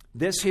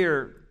 This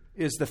here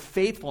is the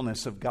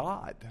faithfulness of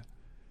God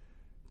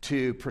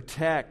to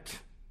protect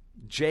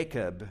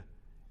Jacob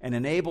and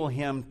enable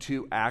him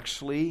to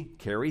actually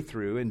carry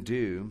through and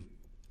do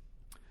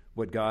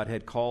what God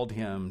had called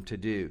him to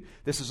do.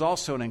 This is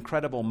also an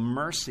incredible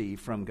mercy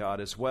from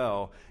God as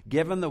well,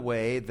 given the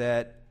way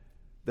that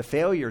the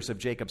failures of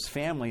Jacob's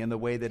family and the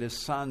way that his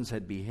sons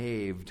had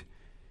behaved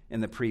in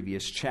the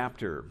previous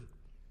chapter.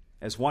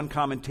 As one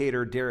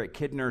commentator, Derek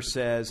Kidner,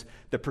 says,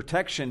 the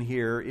protection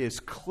here is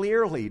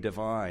clearly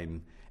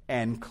divine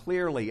and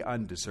clearly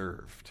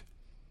undeserved,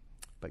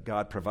 but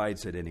God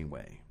provides it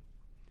anyway.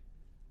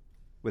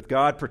 With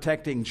God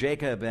protecting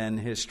Jacob and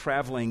his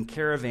traveling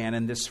caravan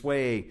in this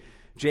way,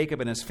 Jacob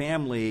and his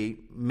family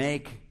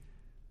make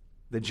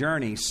the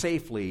journey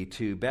safely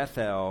to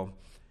Bethel.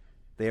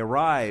 They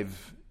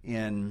arrive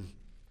in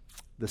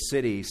the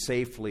city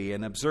safely,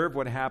 and observe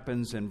what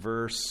happens in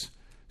verse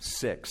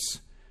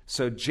 6.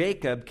 So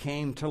Jacob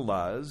came to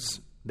Luz,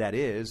 that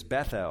is,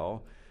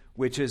 Bethel,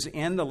 which is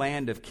in the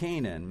land of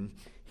Canaan,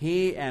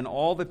 he and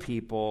all the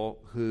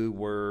people who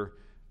were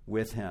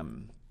with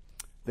him.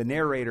 The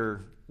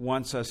narrator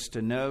wants us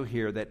to know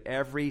here that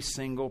every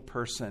single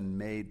person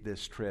made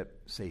this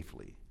trip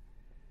safely.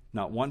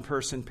 Not one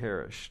person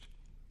perished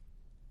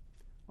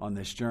on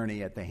this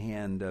journey at the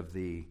hand of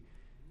the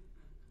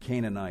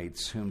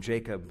Canaanites, whom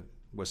Jacob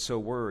was so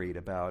worried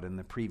about in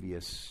the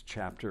previous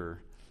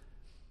chapter.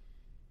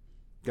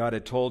 God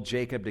had told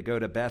Jacob to go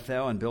to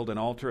Bethel and build an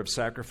altar of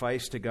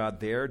sacrifice to God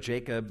there.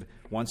 Jacob,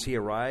 once he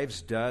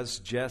arrives, does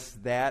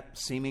just that,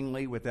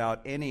 seemingly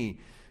without any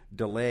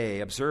delay.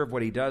 Observe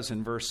what he does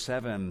in verse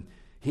 7.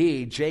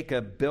 He,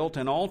 Jacob, built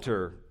an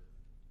altar,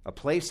 a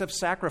place of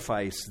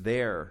sacrifice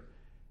there,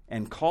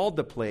 and called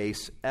the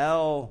place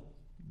El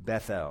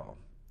Bethel,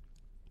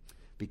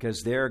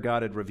 because there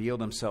God had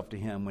revealed himself to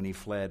him when he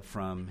fled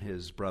from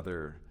his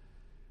brother.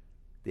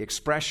 The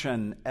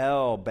expression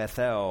El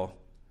Bethel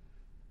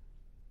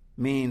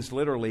means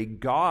literally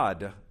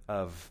God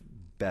of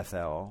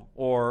Bethel,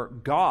 or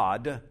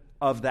God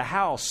of the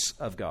house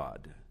of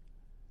God.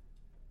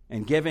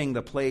 And giving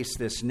the place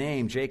this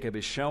name, Jacob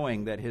is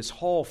showing that his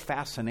whole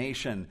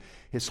fascination,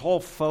 his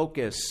whole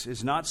focus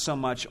is not so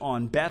much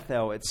on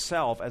Bethel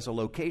itself as a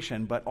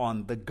location, but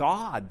on the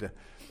God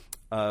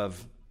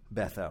of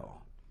Bethel.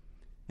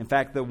 In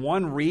fact, the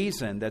one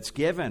reason that's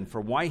given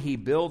for why he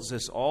builds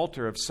this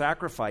altar of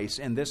sacrifice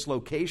in this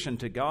location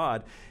to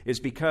God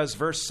is because,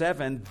 verse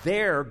 7,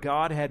 there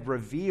God had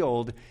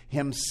revealed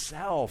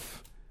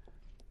himself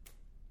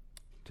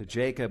to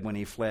Jacob when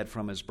he fled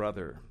from his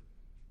brother.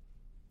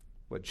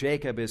 What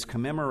Jacob is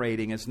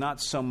commemorating is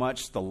not so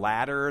much the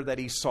ladder that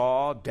he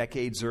saw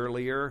decades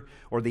earlier,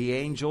 or the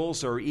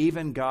angels, or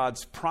even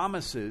God's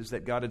promises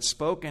that God had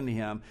spoken to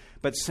him,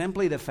 but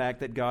simply the fact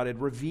that God had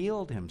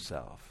revealed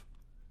himself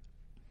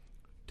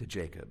to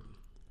Jacob.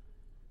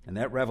 And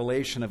that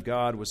revelation of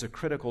God was a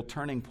critical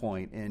turning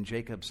point in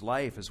Jacob's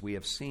life, as we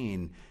have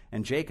seen.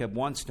 And Jacob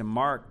wants to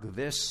mark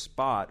this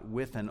spot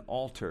with an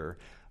altar,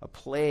 a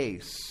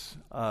place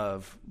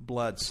of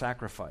blood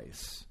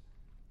sacrifice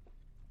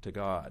to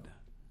God.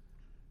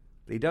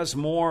 But he does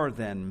more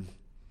than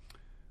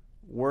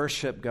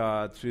worship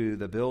God through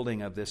the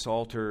building of this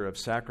altar of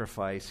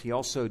sacrifice. He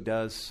also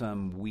does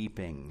some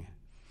weeping.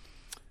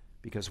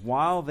 Because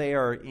while they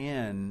are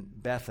in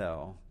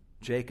Bethel,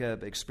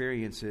 Jacob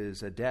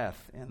experiences a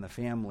death in the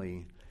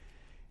family.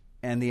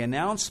 And the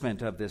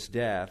announcement of this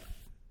death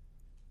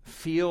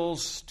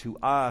feels to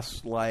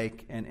us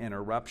like an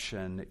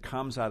interruption. It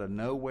comes out of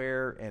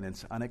nowhere and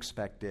it's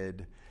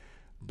unexpected.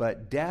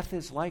 But death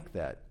is like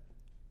that,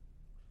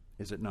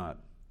 is it not?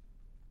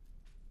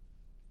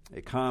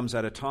 It comes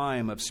at a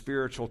time of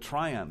spiritual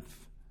triumph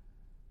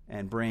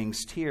and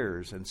brings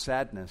tears and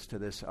sadness to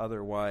this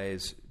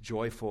otherwise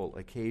joyful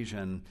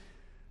occasion.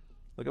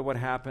 Look at what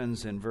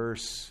happens in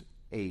verse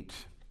 8.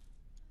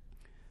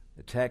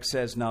 The text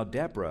says, "Now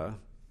Deborah,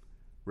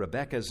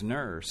 Rebekah's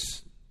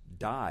nurse,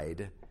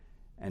 died,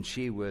 and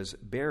she was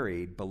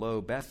buried below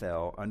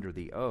Bethel under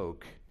the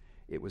oak.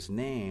 It was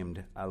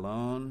named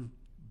Alon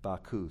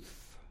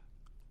Bakuth."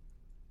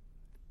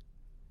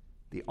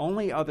 The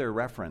only other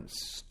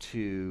reference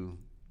to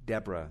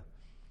Deborah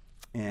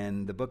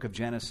in the book of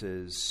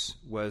Genesis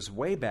was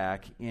way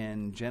back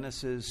in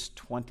Genesis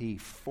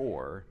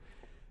 24,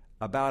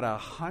 about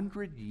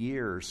 100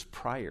 years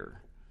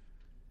prior,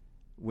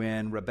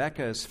 when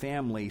Rebekah's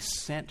family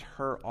sent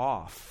her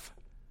off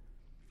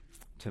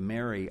to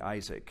marry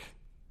Isaac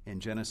in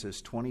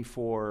Genesis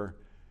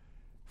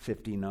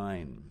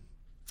 24:59.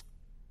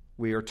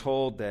 We are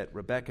told that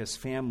Rebekah's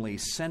family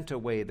sent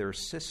away their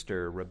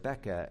sister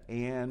Rebekah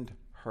and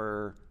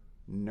her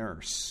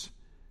nurse.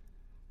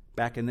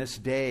 Back in this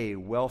day,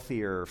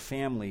 wealthier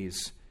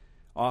families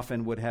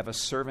often would have a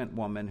servant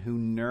woman who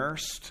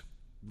nursed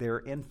their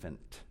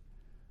infant.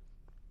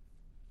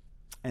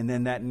 And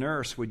then that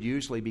nurse would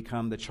usually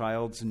become the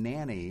child's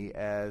nanny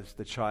as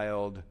the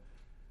child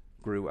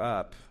grew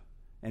up.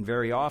 And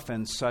very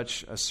often,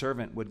 such a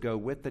servant would go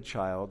with the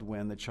child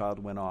when the child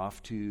went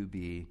off to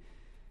be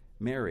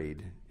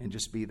married and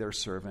just be their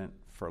servant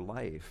for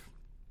life.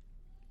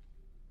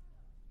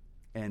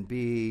 And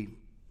be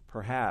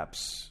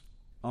perhaps,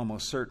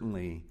 almost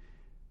certainly,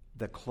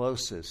 the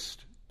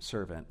closest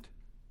servant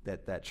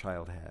that that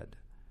child had.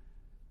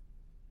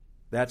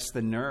 That's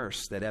the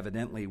nurse that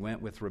evidently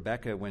went with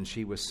Rebekah when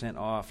she was sent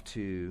off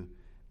to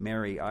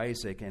marry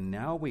Isaac. And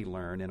now we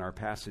learn in our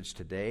passage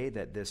today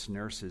that this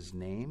nurse's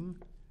name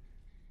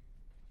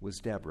was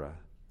Deborah,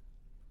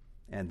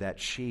 and that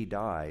she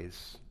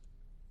dies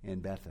in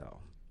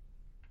Bethel.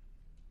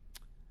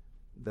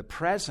 The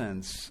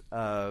presence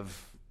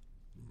of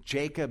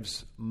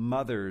Jacob's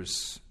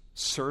mother's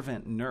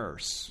servant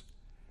nurse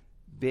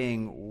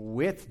being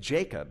with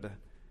Jacob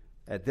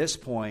at this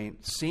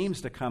point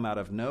seems to come out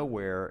of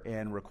nowhere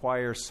and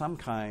requires some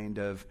kind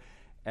of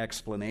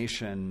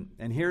explanation.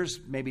 And here's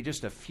maybe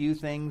just a few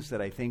things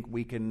that I think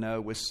we can know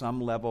with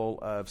some level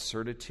of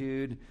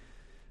certitude.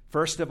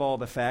 First of all,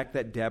 the fact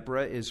that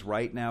Deborah is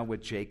right now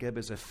with Jacob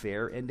is a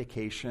fair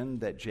indication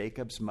that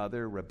Jacob's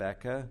mother,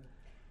 Rebekah,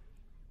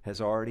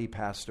 has already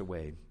passed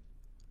away.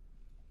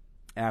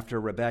 After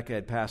Rebekah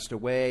had passed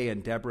away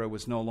and Deborah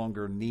was no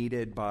longer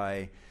needed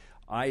by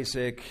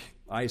Isaac,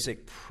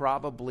 Isaac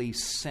probably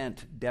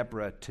sent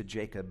Deborah to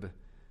Jacob,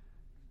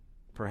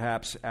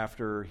 perhaps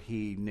after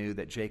he knew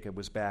that Jacob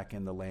was back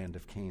in the land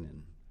of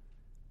Canaan.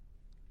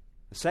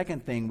 The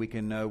second thing we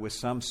can know with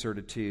some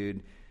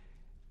certitude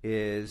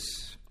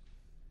is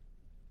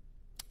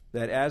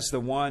that as the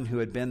one who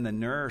had been the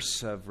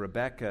nurse of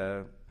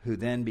Rebekah, who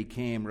then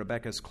became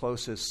Rebekah's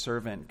closest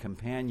servant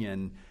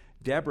companion,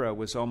 Deborah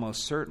was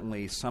almost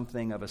certainly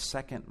something of a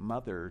second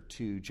mother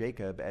to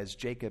Jacob as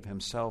Jacob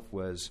himself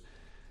was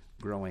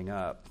growing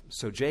up.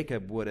 So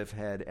Jacob would have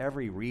had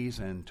every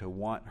reason to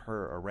want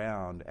her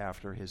around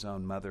after his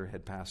own mother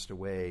had passed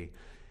away.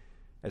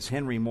 As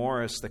Henry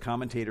Morris, the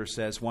commentator,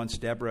 says, once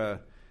Deborah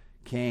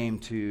came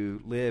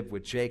to live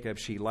with Jacob,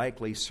 she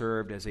likely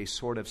served as a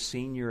sort of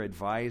senior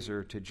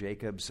advisor to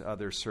Jacob's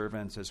other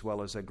servants, as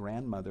well as a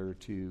grandmother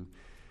to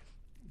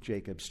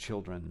Jacob's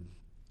children.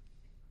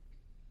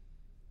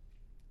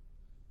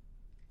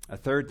 A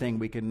third thing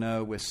we can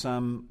know with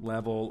some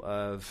level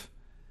of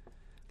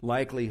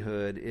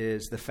likelihood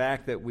is the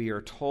fact that we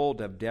are told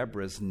of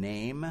Deborah's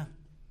name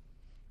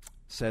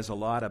says a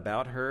lot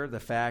about her. The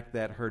fact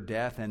that her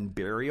death and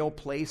burial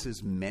place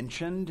is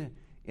mentioned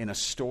in a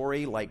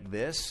story like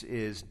this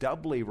is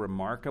doubly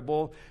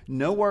remarkable.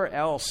 Nowhere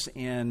else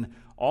in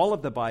all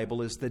of the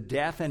Bible is the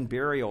death and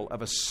burial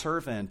of a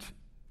servant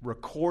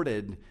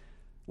recorded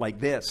like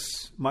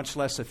this, much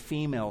less a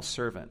female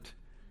servant.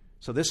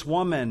 So this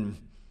woman,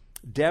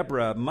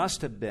 Deborah,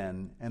 must have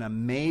been an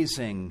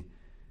amazing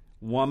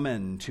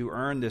woman to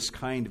earn this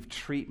kind of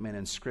treatment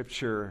in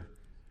Scripture,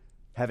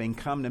 having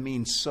come to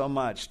mean so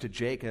much to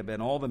Jacob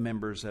and all the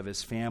members of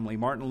his family.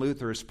 Martin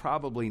Luther is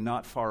probably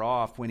not far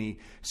off when he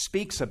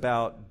speaks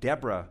about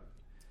Deborah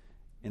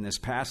in this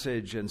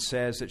passage and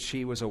says that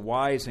she was a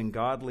wise and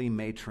godly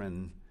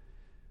matron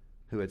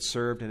who had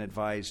served and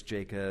advised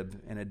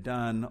Jacob and had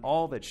done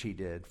all that she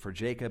did for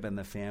Jacob and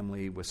the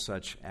family with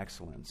such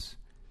excellence.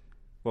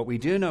 What we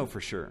do know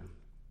for sure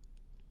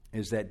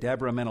is that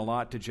Deborah meant a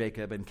lot to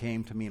Jacob and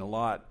came to mean a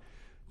lot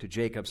to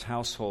Jacob's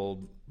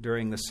household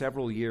during the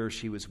several years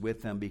she was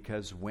with them,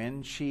 because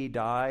when she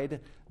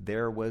died,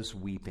 there was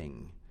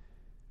weeping.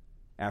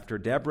 After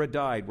Deborah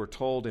died, we're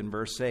told in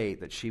verse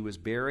 8 that she was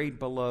buried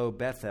below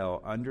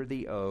Bethel under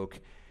the oak,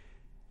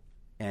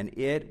 and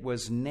it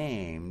was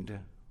named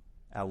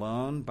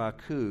Allon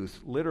Bakuth,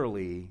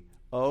 literally,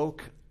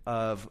 oak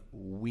of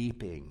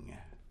weeping,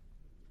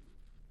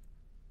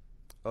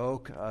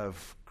 oak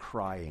of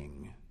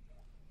crying.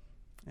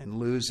 And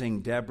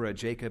losing Deborah,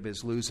 Jacob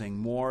is losing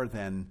more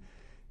than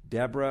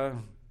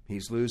Deborah.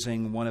 He's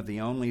losing one of the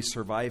only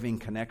surviving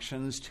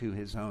connections to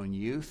his own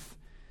youth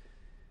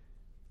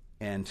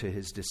and to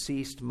his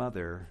deceased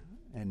mother,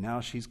 and now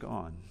she's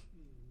gone.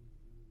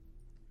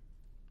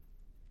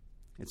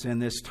 It's in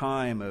this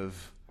time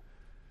of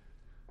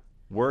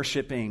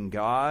worshiping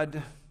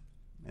God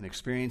and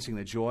experiencing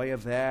the joy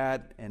of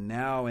that, and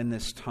now in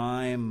this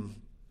time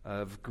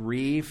of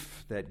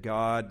grief that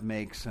God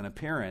makes an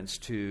appearance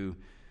to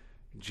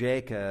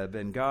Jacob,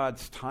 and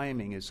God's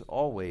timing is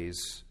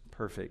always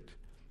perfect.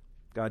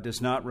 God does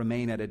not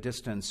remain at a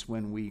distance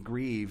when we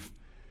grieve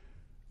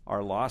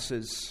our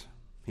losses.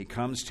 He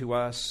comes to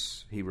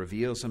us, He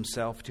reveals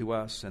Himself to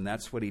us, and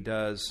that's what He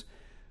does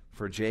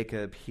for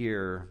Jacob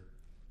here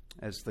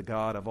as the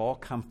God of all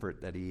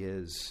comfort that He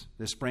is.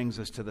 This brings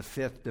us to the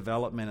fifth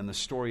development in the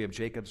story of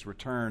Jacob's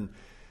return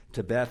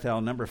to Bethel.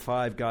 Number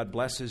 5, God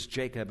blesses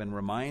Jacob and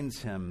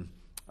reminds him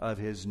of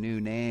his new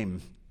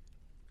name.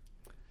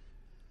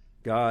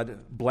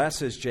 God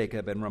blesses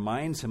Jacob and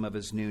reminds him of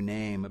his new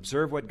name.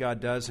 Observe what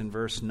God does in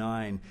verse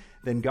 9.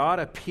 Then God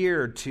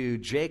appeared to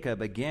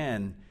Jacob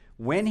again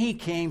when he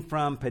came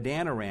from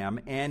Padanaram,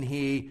 and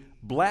He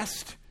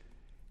blessed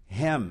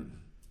him.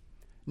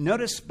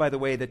 Notice, by the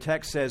way, the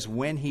text says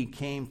when he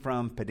came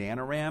from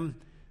Padanaram.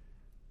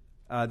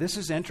 This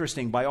is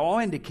interesting. By all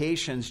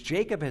indications,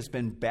 Jacob has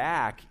been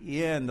back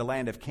in the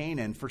land of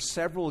Canaan for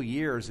several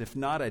years, if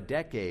not a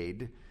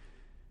decade.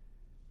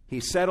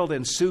 He settled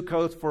in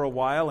Sukkoth for a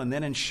while and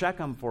then in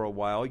Shechem for a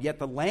while. Yet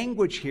the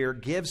language here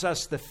gives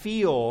us the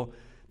feel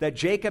that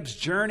Jacob's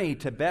journey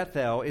to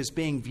Bethel is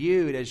being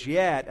viewed as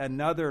yet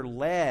another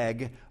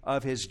leg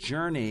of his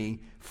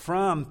journey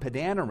from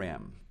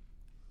Padanaram.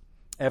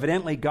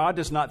 Evidently, God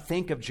does not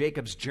think of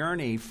Jacob's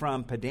journey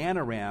from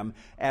Padanaram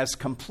as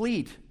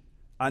complete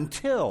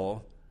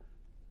until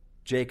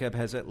Jacob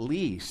has at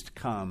least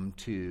come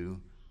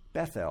to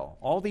Bethel.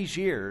 All these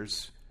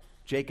years,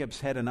 Jacob's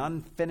had an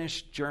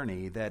unfinished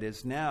journey that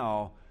is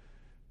now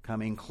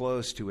coming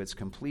close to its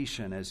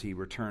completion as he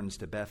returns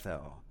to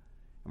Bethel.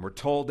 And we're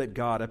told that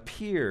God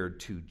appeared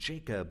to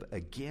Jacob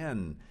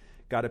again.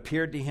 God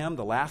appeared to him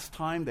the last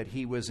time that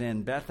he was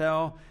in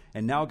Bethel,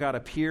 and now God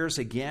appears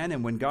again.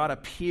 And when God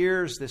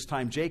appears this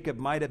time, Jacob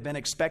might have been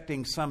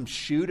expecting some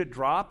shoe to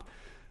drop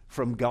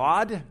from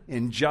God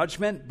in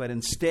judgment, but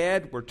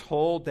instead we're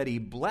told that He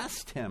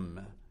blessed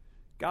him.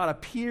 God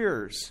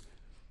appears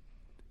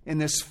in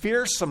this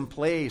fearsome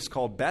place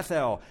called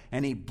Bethel,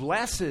 and He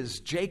blesses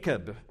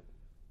Jacob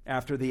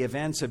after the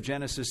events of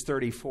Genesis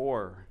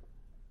 34.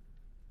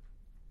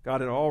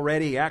 God had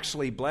already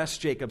actually blessed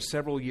Jacob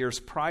several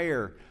years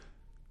prior,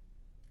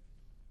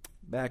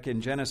 back in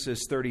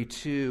Genesis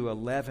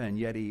 32:11,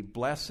 yet He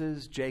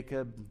blesses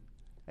Jacob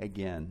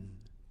again.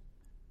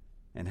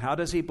 And how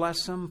does He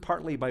bless him?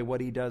 Partly by what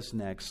He does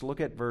next.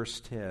 Look at verse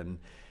 10.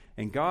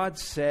 And God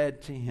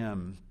said to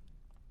him,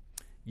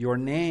 "Your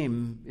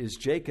name is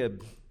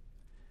Jacob.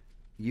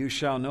 You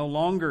shall no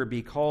longer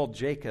be called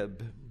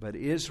Jacob, but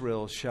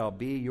Israel shall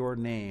be your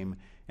name."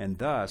 And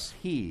thus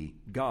He,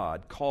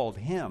 God, called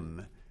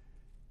him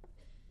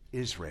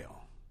Israel.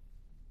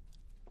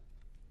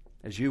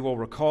 As you will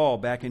recall,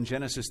 back in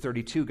Genesis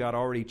 32, God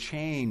already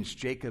changed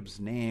Jacob's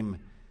name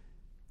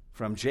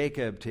from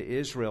Jacob to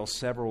Israel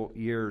several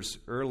years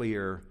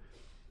earlier.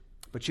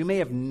 But you may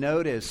have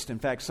noticed, in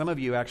fact, some of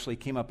you actually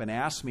came up and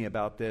asked me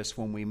about this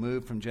when we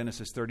moved from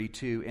Genesis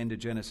 32 into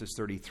Genesis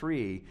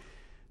 33,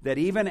 that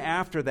even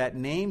after that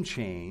name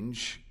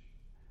change,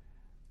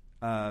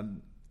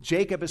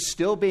 Jacob is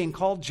still being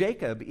called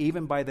Jacob,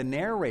 even by the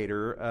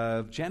narrator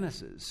of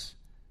Genesis.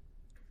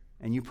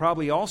 And you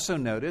probably also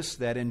noticed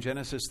that in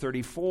Genesis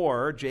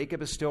 34,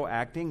 Jacob is still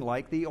acting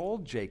like the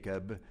old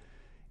Jacob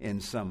in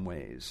some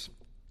ways,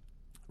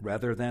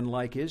 rather than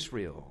like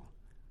Israel.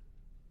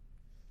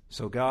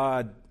 So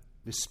God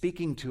is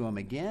speaking to him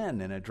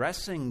again and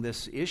addressing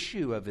this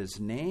issue of his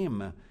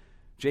name.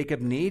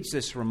 Jacob needs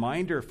this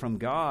reminder from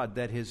God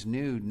that his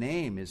new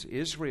name is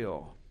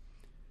Israel.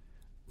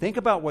 Think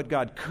about what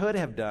God could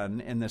have done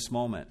in this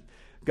moment.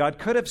 God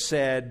could have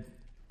said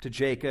to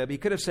Jacob, He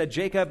could have said,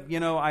 "Jacob,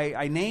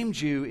 I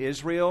named you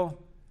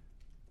Israel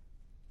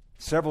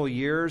several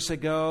years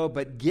ago,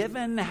 but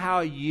given how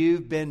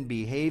you've been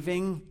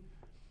behaving,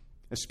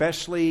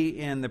 especially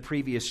in the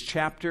previous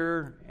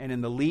chapter and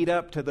in the lead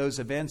up to those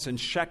events in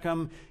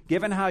Shechem,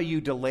 given how you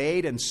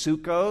delayed in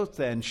Sukkoth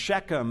and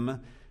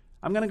Shechem,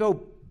 I'm going to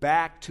go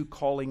back to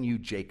calling you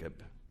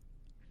Jacob."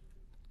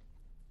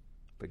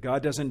 But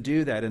God doesn't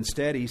do that.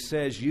 Instead, He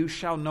says, "You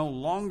shall no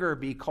longer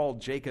be called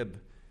Jacob,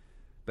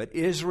 but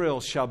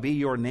Israel shall be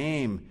your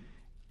name."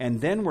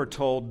 And then we're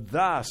told,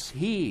 thus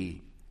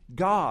He,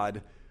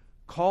 God,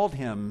 called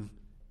him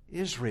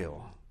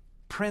Israel.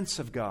 Prince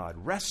of God,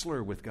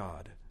 wrestler with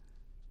God.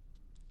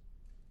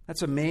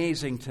 That's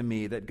amazing to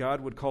me that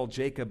God would call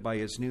Jacob by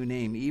his new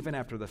name even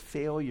after the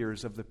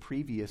failures of the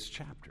previous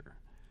chapter.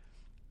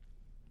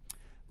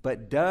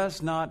 But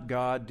does not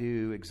God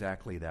do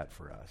exactly that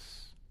for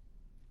us?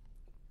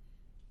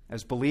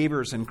 As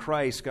believers in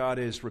Christ, God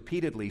is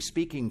repeatedly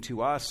speaking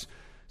to us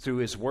through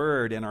His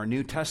Word and our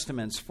New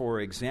Testaments, for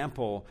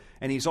example,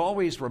 and He's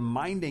always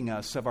reminding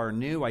us of our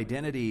new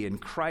identity in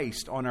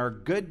Christ on our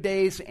good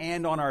days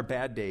and on our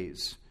bad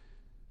days.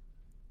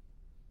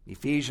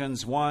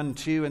 Ephesians 1,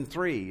 2, and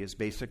 3 is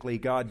basically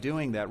God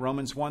doing that.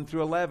 Romans 1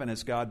 through 11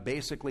 is God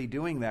basically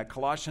doing that.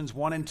 Colossians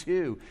 1 and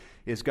 2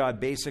 is God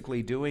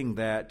basically doing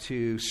that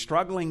to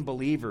struggling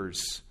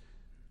believers,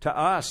 to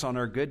us on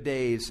our good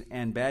days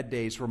and bad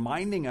days,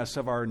 reminding us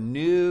of our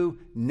new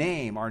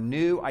name, our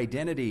new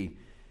identity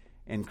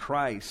in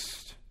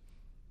Christ.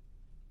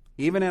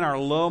 Even in our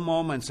low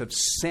moments of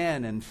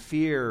sin and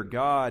fear,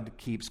 God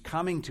keeps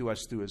coming to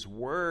us through His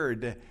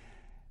Word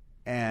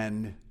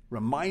and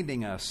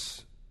reminding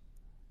us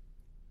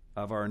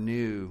of our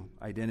new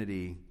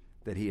identity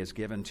that He has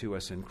given to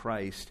us in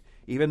Christ.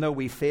 Even though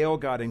we fail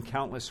God in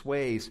countless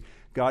ways,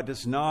 God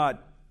does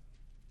not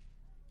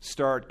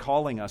start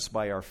calling us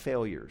by our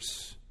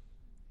failures.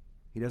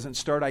 He doesn't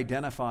start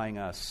identifying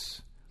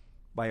us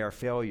by our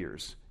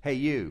failures. Hey,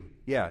 you,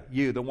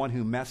 the one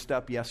who messed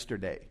up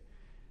yesterday.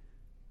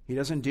 He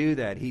doesn't do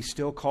that. He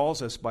still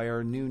calls us by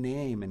our new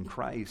name in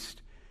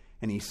Christ.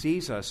 And He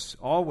sees us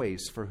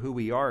always for who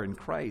we are in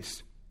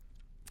Christ.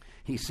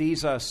 He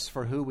sees us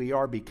for who we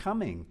are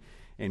becoming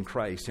in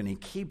Christ, and He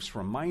keeps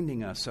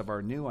reminding us of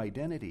our new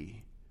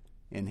identity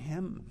in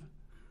Him.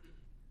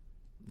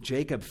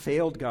 Jacob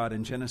failed God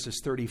in Genesis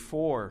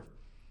 34,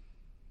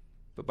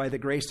 but by the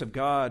grace of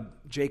God,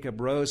 Jacob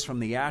rose from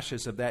the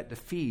ashes of that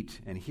defeat,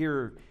 and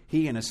here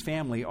he and his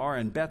family are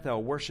in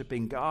Bethel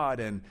worshiping God,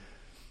 and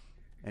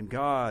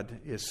God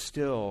is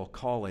still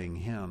calling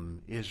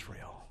him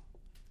Israel.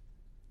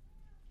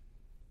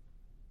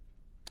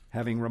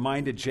 Having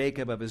reminded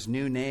Jacob of his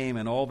new name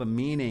and all the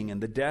meaning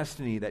and the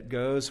destiny that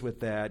goes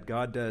with that,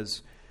 God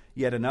does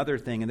yet another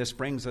thing, and this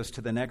brings us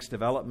to the next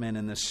development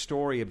in the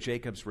story of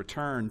Jacob's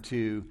return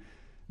to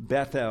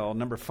Bethel.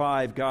 Number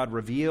 5, God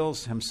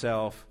reveals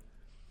Himself,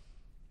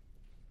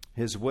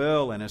 His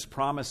will and His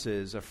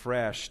promises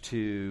afresh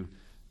to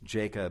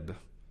Jacob.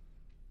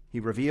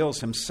 He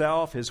reveals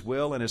Himself, His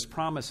will, and His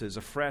promises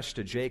afresh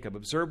to Jacob.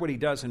 Observe what He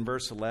does in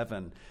verse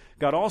 11.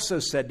 God also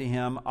said to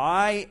him,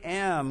 I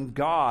am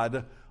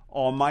God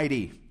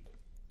Almighty.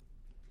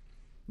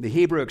 The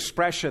Hebrew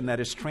expression that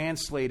is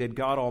translated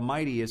God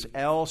Almighty is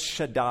El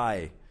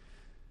Shaddai.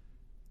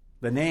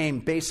 The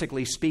name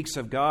basically speaks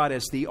of God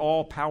as the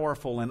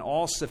all-powerful and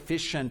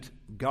all-sufficient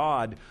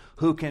God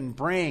who can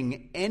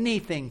bring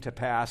anything to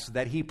pass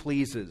that He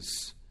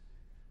pleases.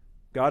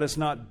 God is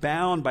not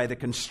bound by the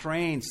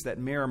constraints that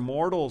mere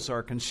mortals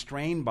are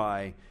constrained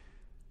by.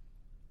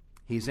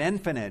 He's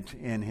infinite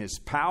in His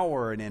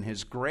power and in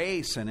His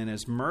grace and in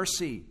His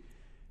mercy.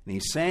 And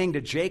He's saying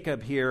to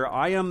Jacob here,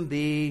 I am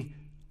the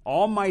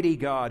Almighty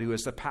God who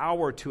has the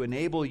power to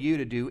enable you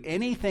to do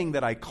anything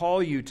that I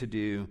call you to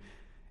do.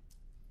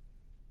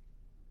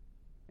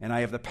 And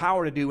I have the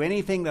power to do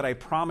anything that I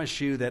promise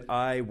you that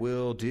I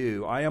will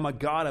do. I am a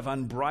God of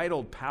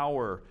unbridled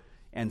power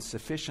and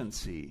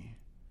sufficiency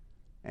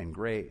and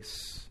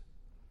grace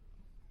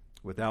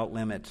without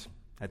limit.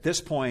 At this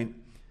point,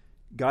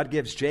 God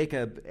gives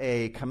Jacob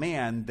a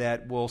command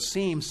that will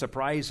seem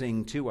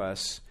surprising to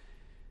us.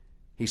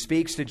 He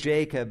speaks to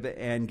Jacob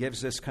and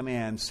gives this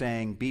command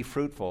saying, be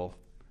fruitful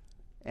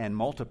and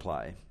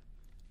multiply.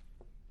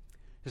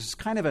 This is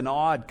kind of an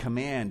odd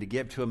command to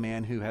give to a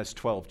man who has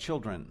 12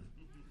 children.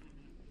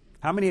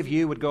 How many of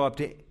you would go up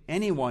to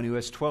anyone who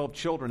has 12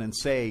 children and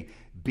say,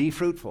 be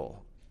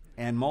fruitful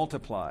and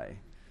multiply?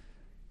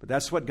 But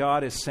that's what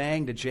God is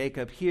saying to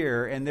Jacob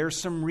here, and there's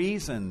some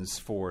reasons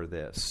for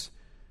this.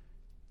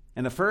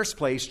 In the first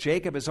place,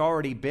 Jacob has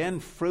already been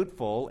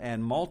fruitful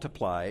and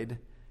multiplied,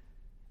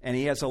 and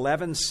he has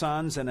 11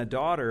 sons and a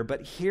daughter,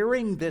 but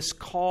hearing this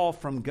call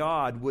from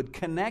God would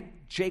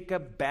connect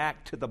Jacob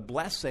back to the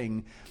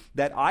blessing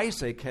that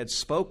Isaac had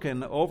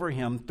spoken over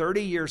him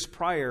 30 years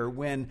prior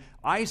when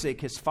Isaac,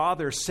 his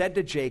father, said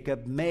to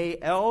Jacob, may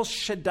El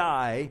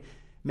Shaddai,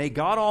 may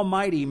God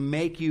Almighty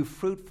make you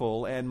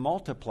fruitful and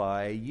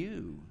multiply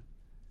you.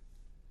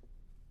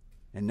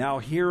 And now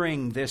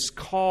hearing this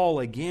call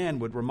again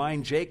would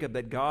remind Jacob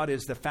that God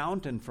is the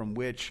fountain from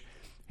which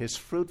his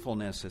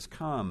fruitfulness has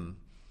come.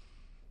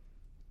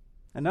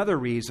 Another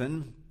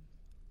reason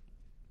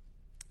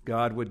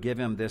God would give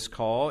him this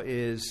call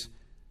is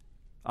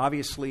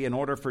obviously in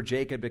order for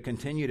Jacob to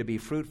continue to be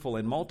fruitful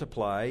and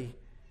multiply,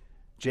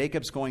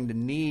 Jacob's going to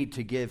need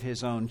to give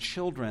his own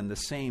children the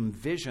same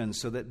vision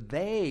so that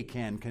they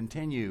can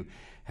continue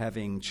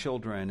having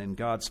children, and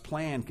God's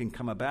plan can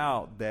come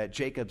about that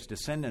Jacob's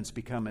descendants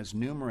become as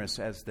numerous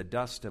as the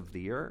dust of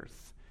the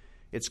earth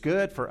It's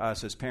good for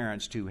us as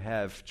parents to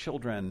have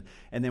children.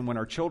 And then when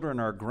our children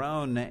are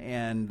grown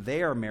and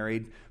they are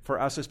married, for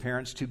us as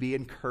parents to be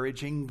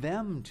encouraging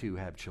them to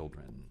have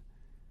children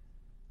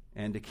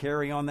and to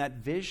carry on that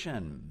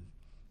vision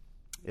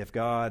if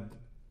God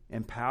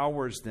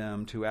empowers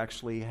them to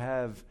actually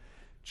have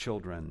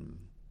children.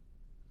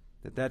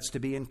 That's to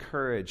be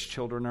encouraged.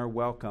 Children are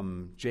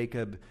welcome.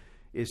 Jacob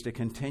is to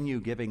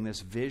continue giving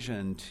this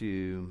vision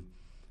to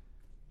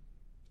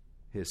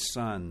his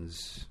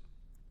sons.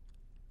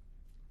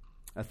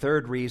 A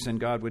third reason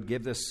God would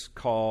give this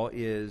call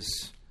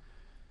is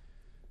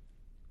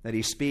that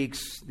he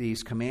speaks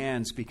these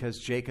commands because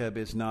Jacob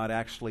is not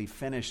actually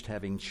finished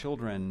having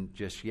children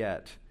just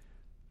yet.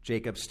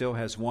 Jacob still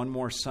has one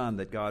more son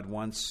that God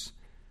wants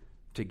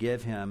to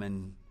give him,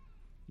 and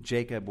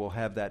Jacob will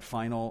have that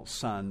final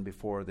son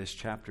before this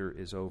chapter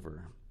is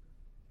over.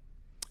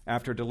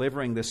 After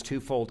delivering this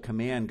twofold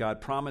command, God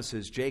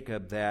promises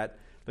Jacob that,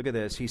 look at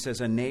this, he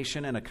says, a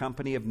nation and a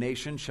company of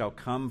nations shall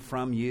come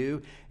from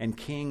you, and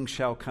kings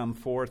shall come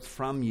forth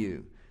from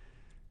you.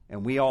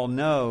 And we all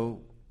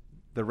know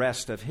the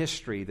rest of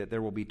history, that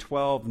there will be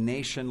 12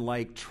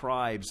 nation-like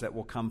tribes that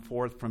will come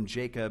forth from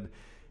Jacob,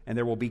 and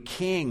there will be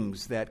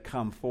kings that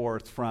come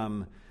forth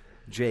from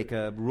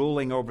Jacob,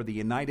 ruling over the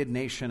united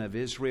nation of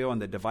Israel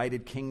and the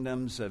divided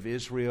kingdoms of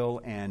Israel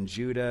and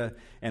Judah.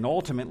 And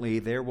ultimately,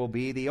 there will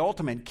be the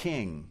ultimate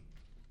king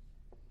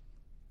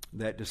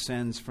that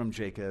descends from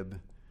Jacob,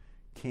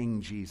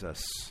 King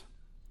Jesus,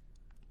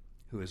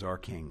 who is our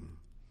king.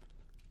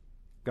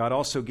 God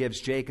also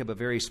gives Jacob a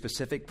very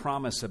specific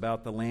promise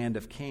about the land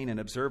of Canaan.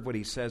 Observe what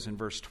he says in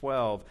verse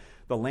 12.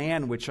 The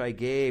land which I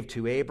gave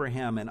to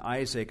Abraham and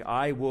Isaac,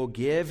 I will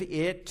give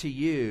it to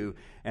you,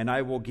 and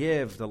I will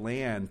give the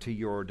land to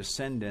your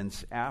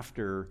descendants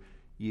after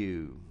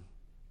you.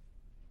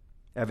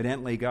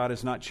 Evidently, God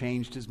has not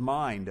changed his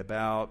mind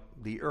about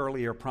the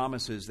earlier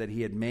promises that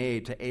he had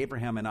made to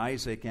Abraham and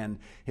Isaac and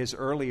his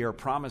earlier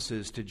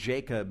promises to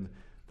Jacob.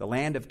 The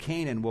land of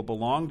Canaan will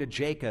belong to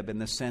Jacob in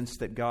the sense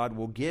that God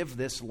will give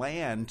this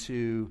land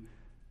to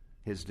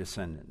his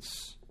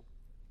descendants.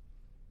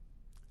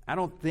 I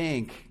don't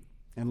think,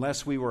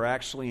 unless we were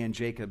actually in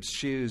Jacob's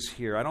shoes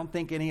here, I don't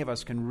think any of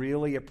us can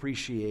really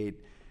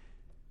appreciate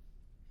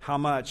how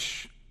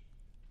much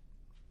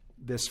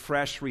this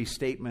fresh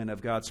restatement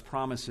of God's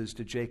promises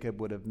to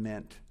Jacob would have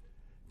meant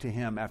to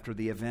him after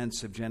the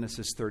events of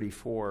Genesis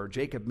 34.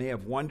 Jacob may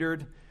have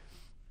wondered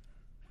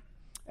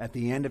at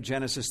the end of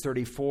Genesis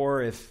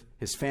 34 if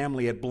his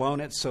family had blown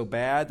it so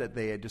bad that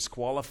they had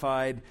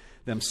disqualified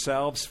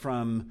themselves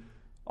from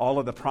all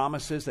of the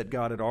promises that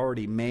God had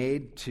already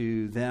made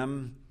to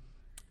them.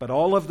 But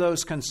all of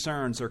those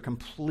concerns are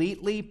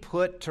completely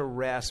put to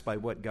rest by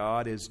what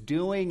God is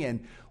doing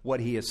and what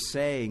he is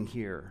saying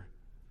here.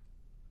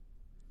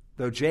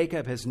 Though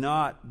Jacob has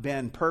not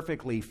been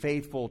perfectly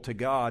faithful to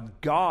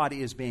God, God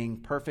is being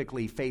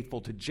perfectly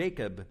faithful to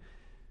Jacob.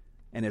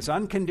 And his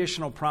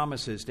unconditional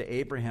promises to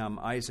Abraham,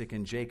 Isaac,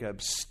 and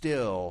Jacob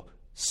still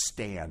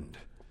stand.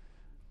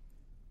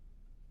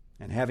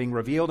 And having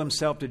revealed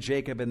himself to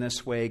Jacob in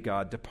this way,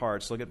 God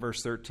departs. Look at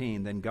verse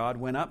 13. Then God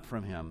went up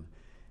from him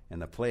in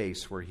the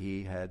place where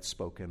he had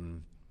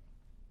spoken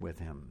with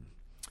him.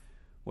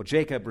 Well,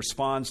 Jacob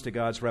responds to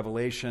God's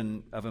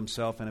revelation of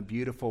himself in a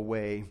beautiful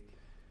way.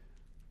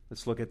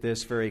 Let's look at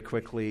this very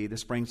quickly.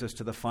 This brings us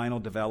to the final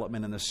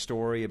development in the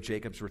story of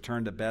Jacob's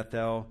return to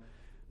Bethel.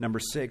 Number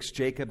 6,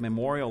 Jacob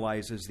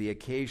memorializes the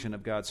occasion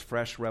of God's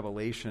fresh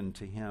revelation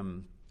to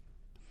him.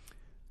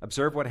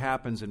 Observe what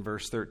happens in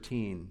verse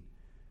 13.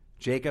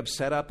 Jacob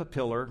set up a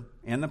pillar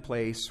in the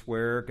place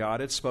where God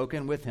had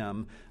spoken with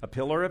him, a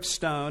pillar of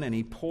stone, and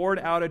he poured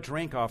out a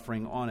drink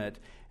offering on it,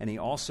 and he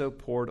also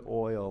poured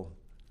oil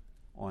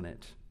on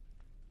it.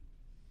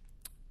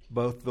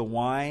 Both the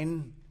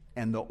wine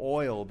and the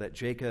oil that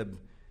Jacob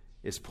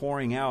is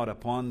pouring out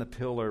upon the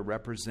pillar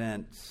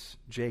represents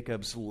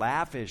Jacob's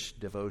lavish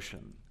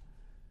devotion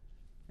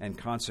and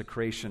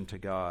consecration to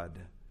God,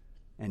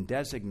 and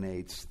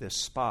designates this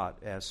spot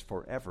as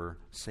forever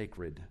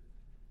sacred.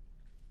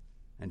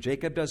 And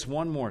Jacob does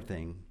one more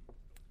thing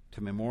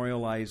to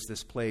memorialize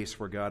this place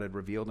where God had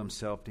revealed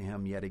himself to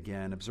him yet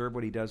again. Observe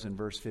what he does in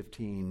verse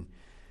 15.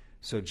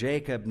 So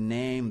Jacob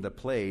named the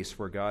place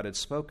where God had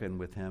spoken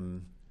with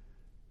him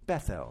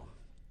Bethel.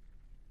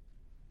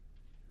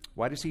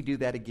 Why does he do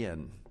that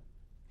again?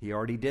 He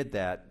already did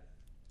that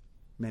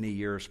many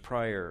years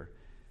prior.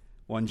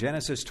 Well, in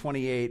Genesis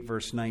 28,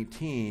 verse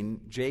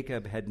 19,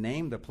 Jacob had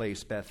named the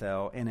place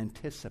Bethel in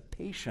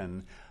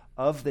anticipation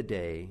of the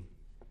day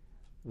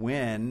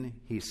when,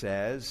 he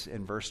says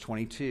in verse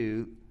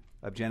 22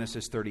 of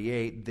Genesis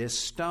 38, this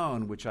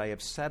stone which I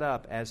have set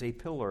up as a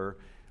pillar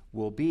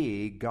will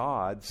be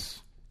God's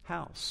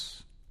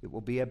house. It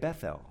will be a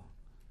Bethel.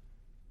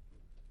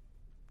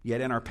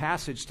 Yet in our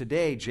passage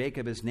today,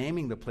 Jacob is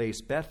naming the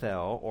place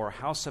Bethel, or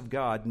house of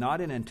God,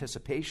 not in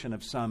anticipation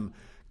of some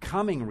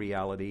coming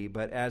reality,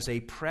 but as a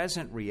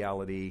present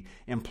reality.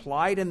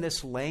 Implied in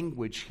this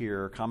language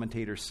here,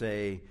 commentators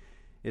say,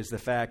 is the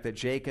fact that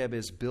Jacob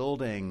is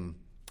building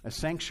a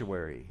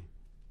sanctuary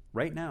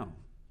right now.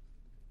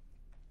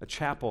 A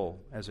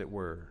chapel, as it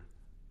were.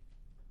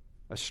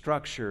 A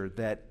structure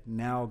that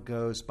now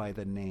goes by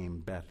the name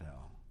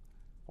Bethel,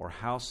 or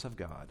house of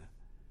God.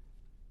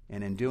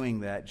 And in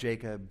doing that,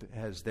 Jacob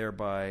has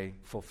thereby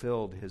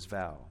fulfilled his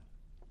vow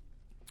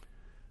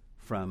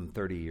from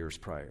 30 years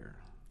prior.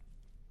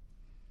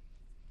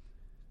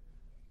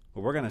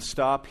 Well, we're going to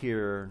stop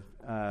here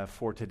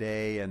for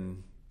today,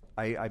 and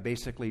I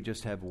basically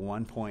just have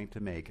one point to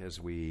make as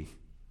we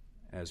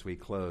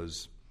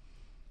close.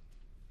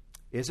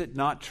 Is it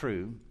not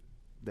true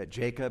that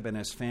Jacob and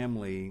his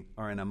family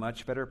are in a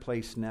much better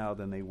place now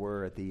than they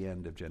were at the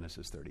end of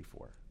Genesis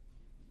 34?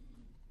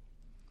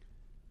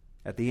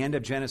 At the end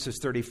of Genesis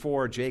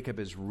 34, Jacob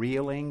is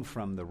reeling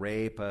from the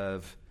rape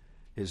of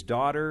his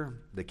daughter,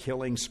 the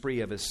killing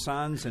spree of his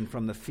sons, and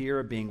from the fear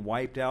of being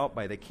wiped out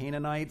by the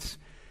Canaanites.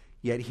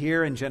 Yet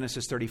here in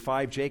Genesis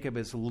 35, Jacob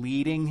is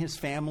leading his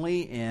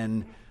family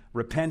in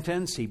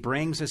repentance. He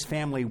brings his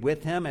family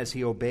with him as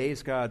he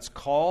obeys God's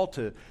call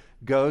to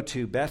go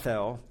to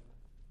Bethel.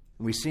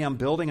 We see him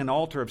building an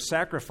altar of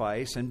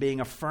sacrifice and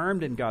being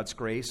affirmed in God's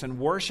grace and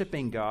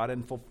worshiping God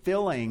and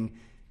fulfilling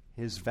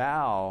his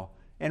vow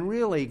and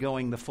really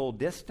going the full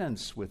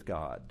distance with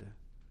God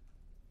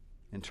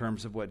in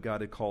terms of what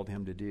God had called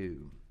him to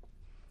do.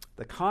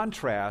 The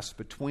contrast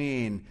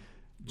between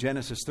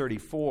Genesis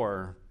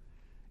 34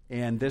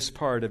 and this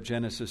part of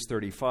Genesis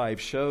 35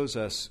 shows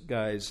us,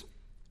 guys,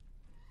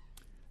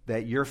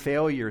 that your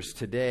failures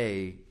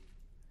today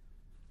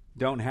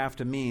don't have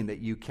to mean that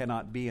you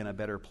cannot be in a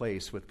better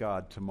place with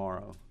God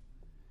tomorrow.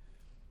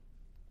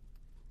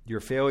 Your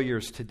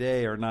failures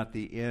today are not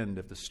the end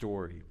of the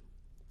story.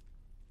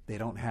 They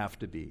don't have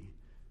to be.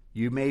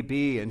 You may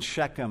be in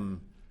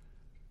Shechem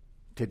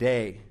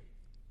today,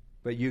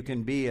 but you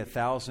can be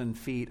 1,000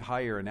 feet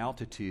higher in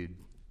altitude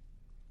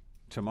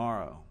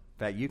tomorrow.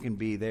 In fact, you can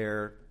be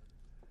there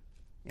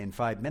in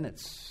 5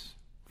 minutes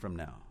from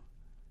now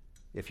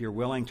if you're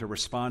willing to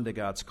respond to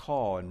God's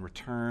call and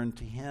return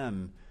to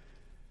Him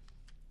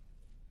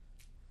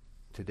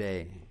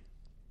today.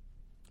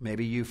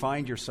 Maybe you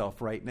find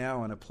yourself right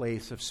now in a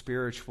place of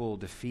spiritual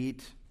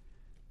defeat.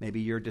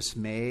 Maybe you're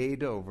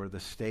dismayed over the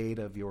state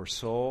of your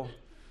soul,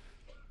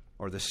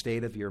 or the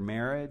state of your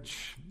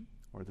marriage,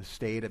 or the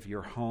state of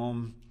your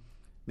home.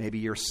 Maybe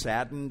you're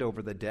saddened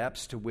over the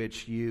depths to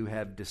which you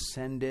have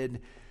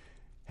descended,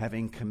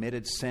 having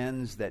committed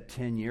sins that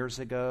 10 years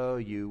ago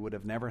you would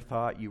have never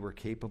thought you were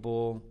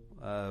capable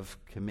of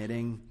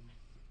committing.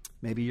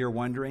 Maybe you're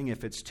wondering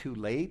if it's too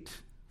late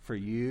for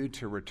you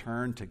to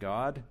return to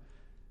God.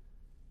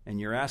 And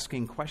you're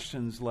asking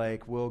questions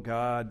like, will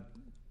God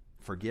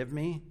forgive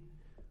me?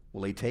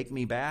 Will He take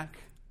me back?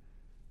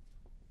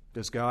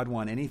 Does God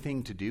want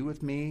anything to do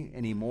with me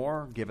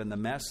anymore, given the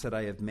mess that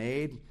I have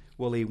made?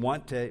 Will He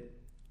want to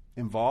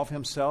involve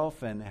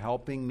Himself in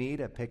helping me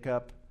to pick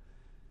up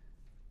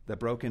the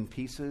broken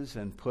pieces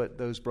and put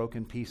those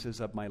broken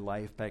pieces of my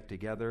life back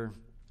together?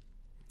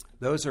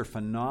 Those are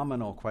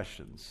phenomenal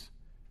questions.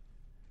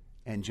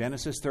 And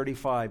Genesis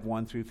 35,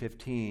 1 through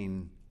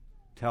 15,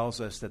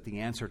 tells us that the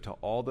answer to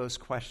all those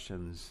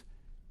questions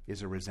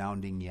is a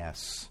resounding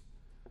yes.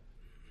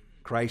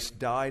 Christ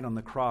died on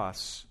the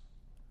cross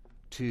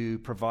to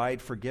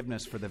provide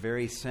forgiveness for the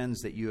very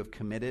sins that you have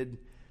committed.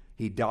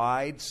 He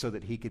died so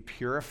that He could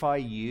purify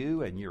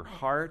you and your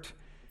heart.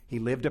 He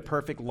lived a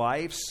perfect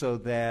life so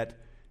that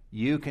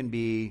you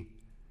can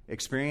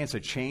experience a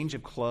change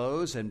of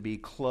clothes and be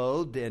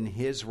clothed in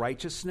His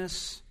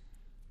righteousness.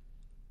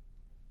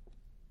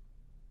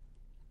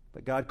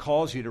 But God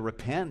calls you to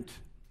repent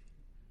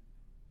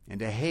and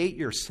to hate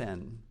your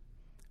sin,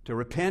 to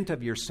repent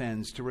of your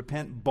sins, to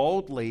repent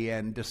boldly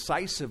and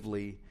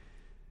decisively,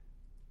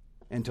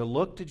 and to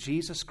look to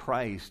Jesus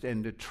Christ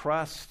and to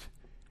trust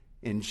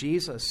in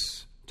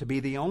Jesus to be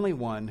the only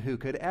one who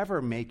could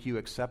ever make you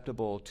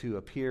acceptable to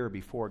appear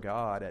before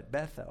God at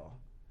Bethel.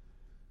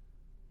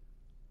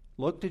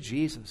 Look to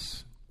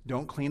Jesus.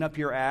 Don't clean up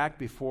your act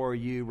before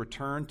you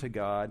return to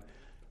God.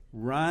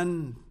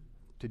 Run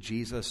to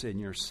Jesus in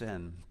your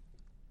sin.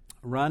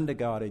 Run to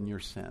God in your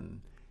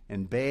sin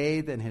and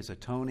bathe in His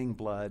atoning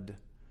blood.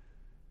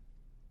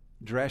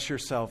 Dress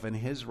yourself in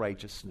His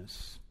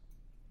righteousness.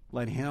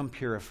 Let Him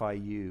purify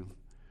you.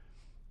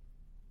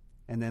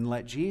 And then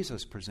let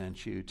Jesus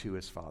present you to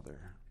His Father.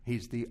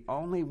 He's the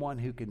only one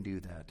who can do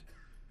that.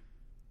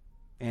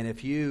 And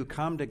if you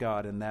come to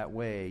God in that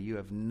way, you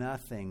have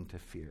nothing to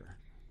fear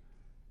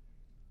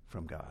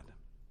from God.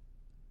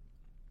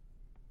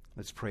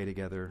 Let's pray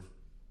together.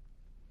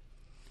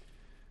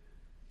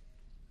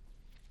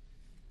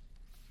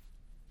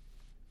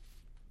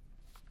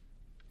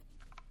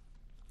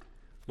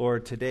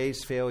 Lord,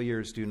 today's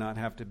failures do not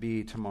have to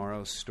be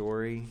tomorrow's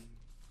story.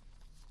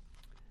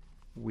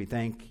 We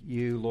thank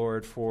You,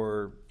 Lord,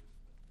 for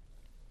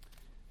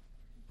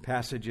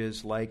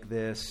passages like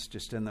this,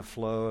 just in the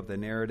flow of the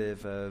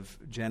narrative of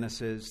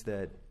Genesis,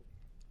 that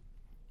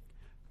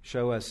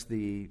show us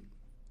the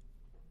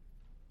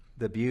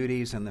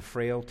beauties and the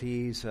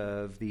frailties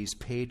of these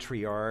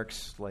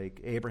patriarchs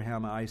like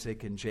Abraham,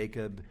 Isaac, and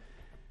Jacob,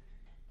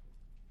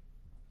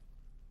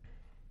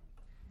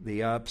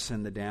 the ups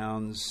and the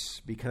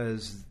downs,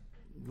 because,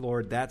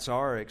 Lord, that's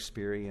our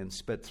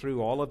experience. But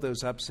through all of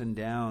those ups and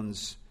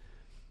downs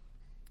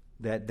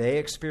that they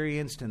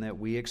experienced and that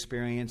we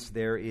experienced,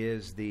 there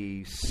is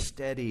the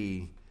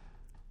steady,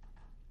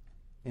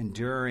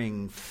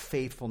 enduring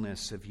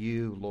faithfulness of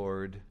you,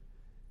 Lord.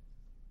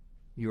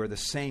 You are the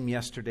same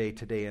yesterday,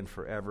 today, and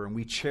forever. And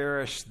we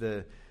cherish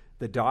the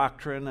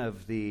doctrine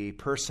of the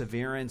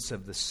perseverance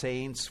of the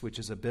saints, which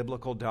is a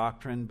biblical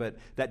doctrine, but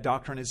that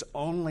doctrine is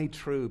only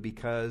true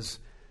because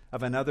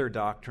of another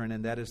doctrine,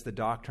 and that is the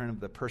doctrine of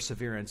the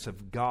perseverance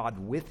of God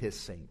with his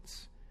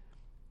saints.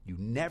 You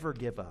never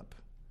give up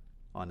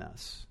on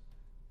us.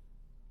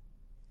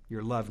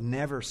 Your love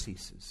never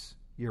ceases.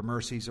 Your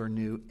mercies are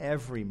new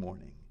every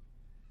morning,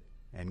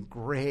 and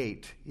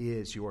great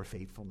is your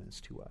faithfulness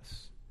to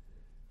us.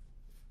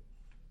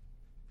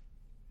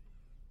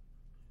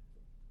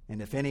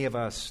 And if any of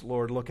us,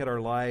 Lord, look at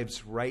our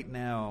lives right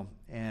now,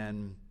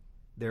 and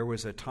there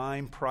was a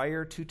time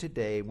prior to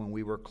today when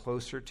we were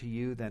closer to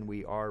you than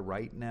we are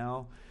right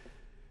now,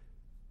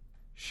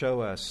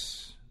 show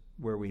us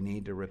where we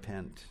need to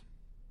repent,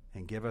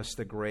 and give us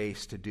the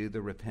grace to do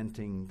the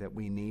repenting that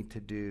we need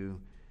to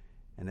do,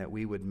 and that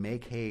we would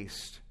make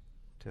haste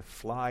to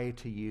fly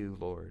to you,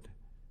 Lord,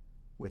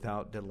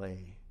 without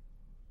delay.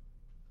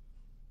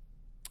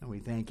 And we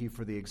thank you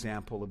for the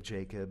example of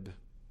Jacob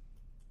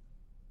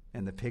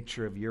and the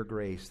picture of your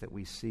grace that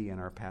we see in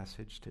our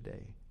passage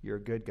today. You're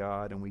a good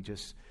God, and we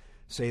just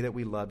say that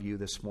we love you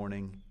this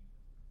morning,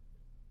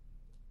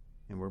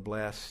 and we're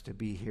blessed to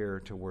be here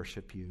to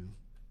worship you.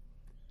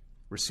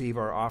 Receive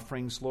our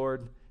offerings,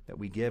 Lord, that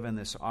we give in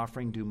this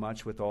offering. Do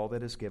much with all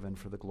that is given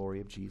for the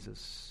glory of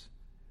Jesus,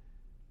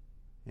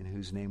 in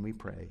whose name we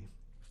pray.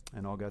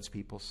 And all God's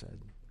people said,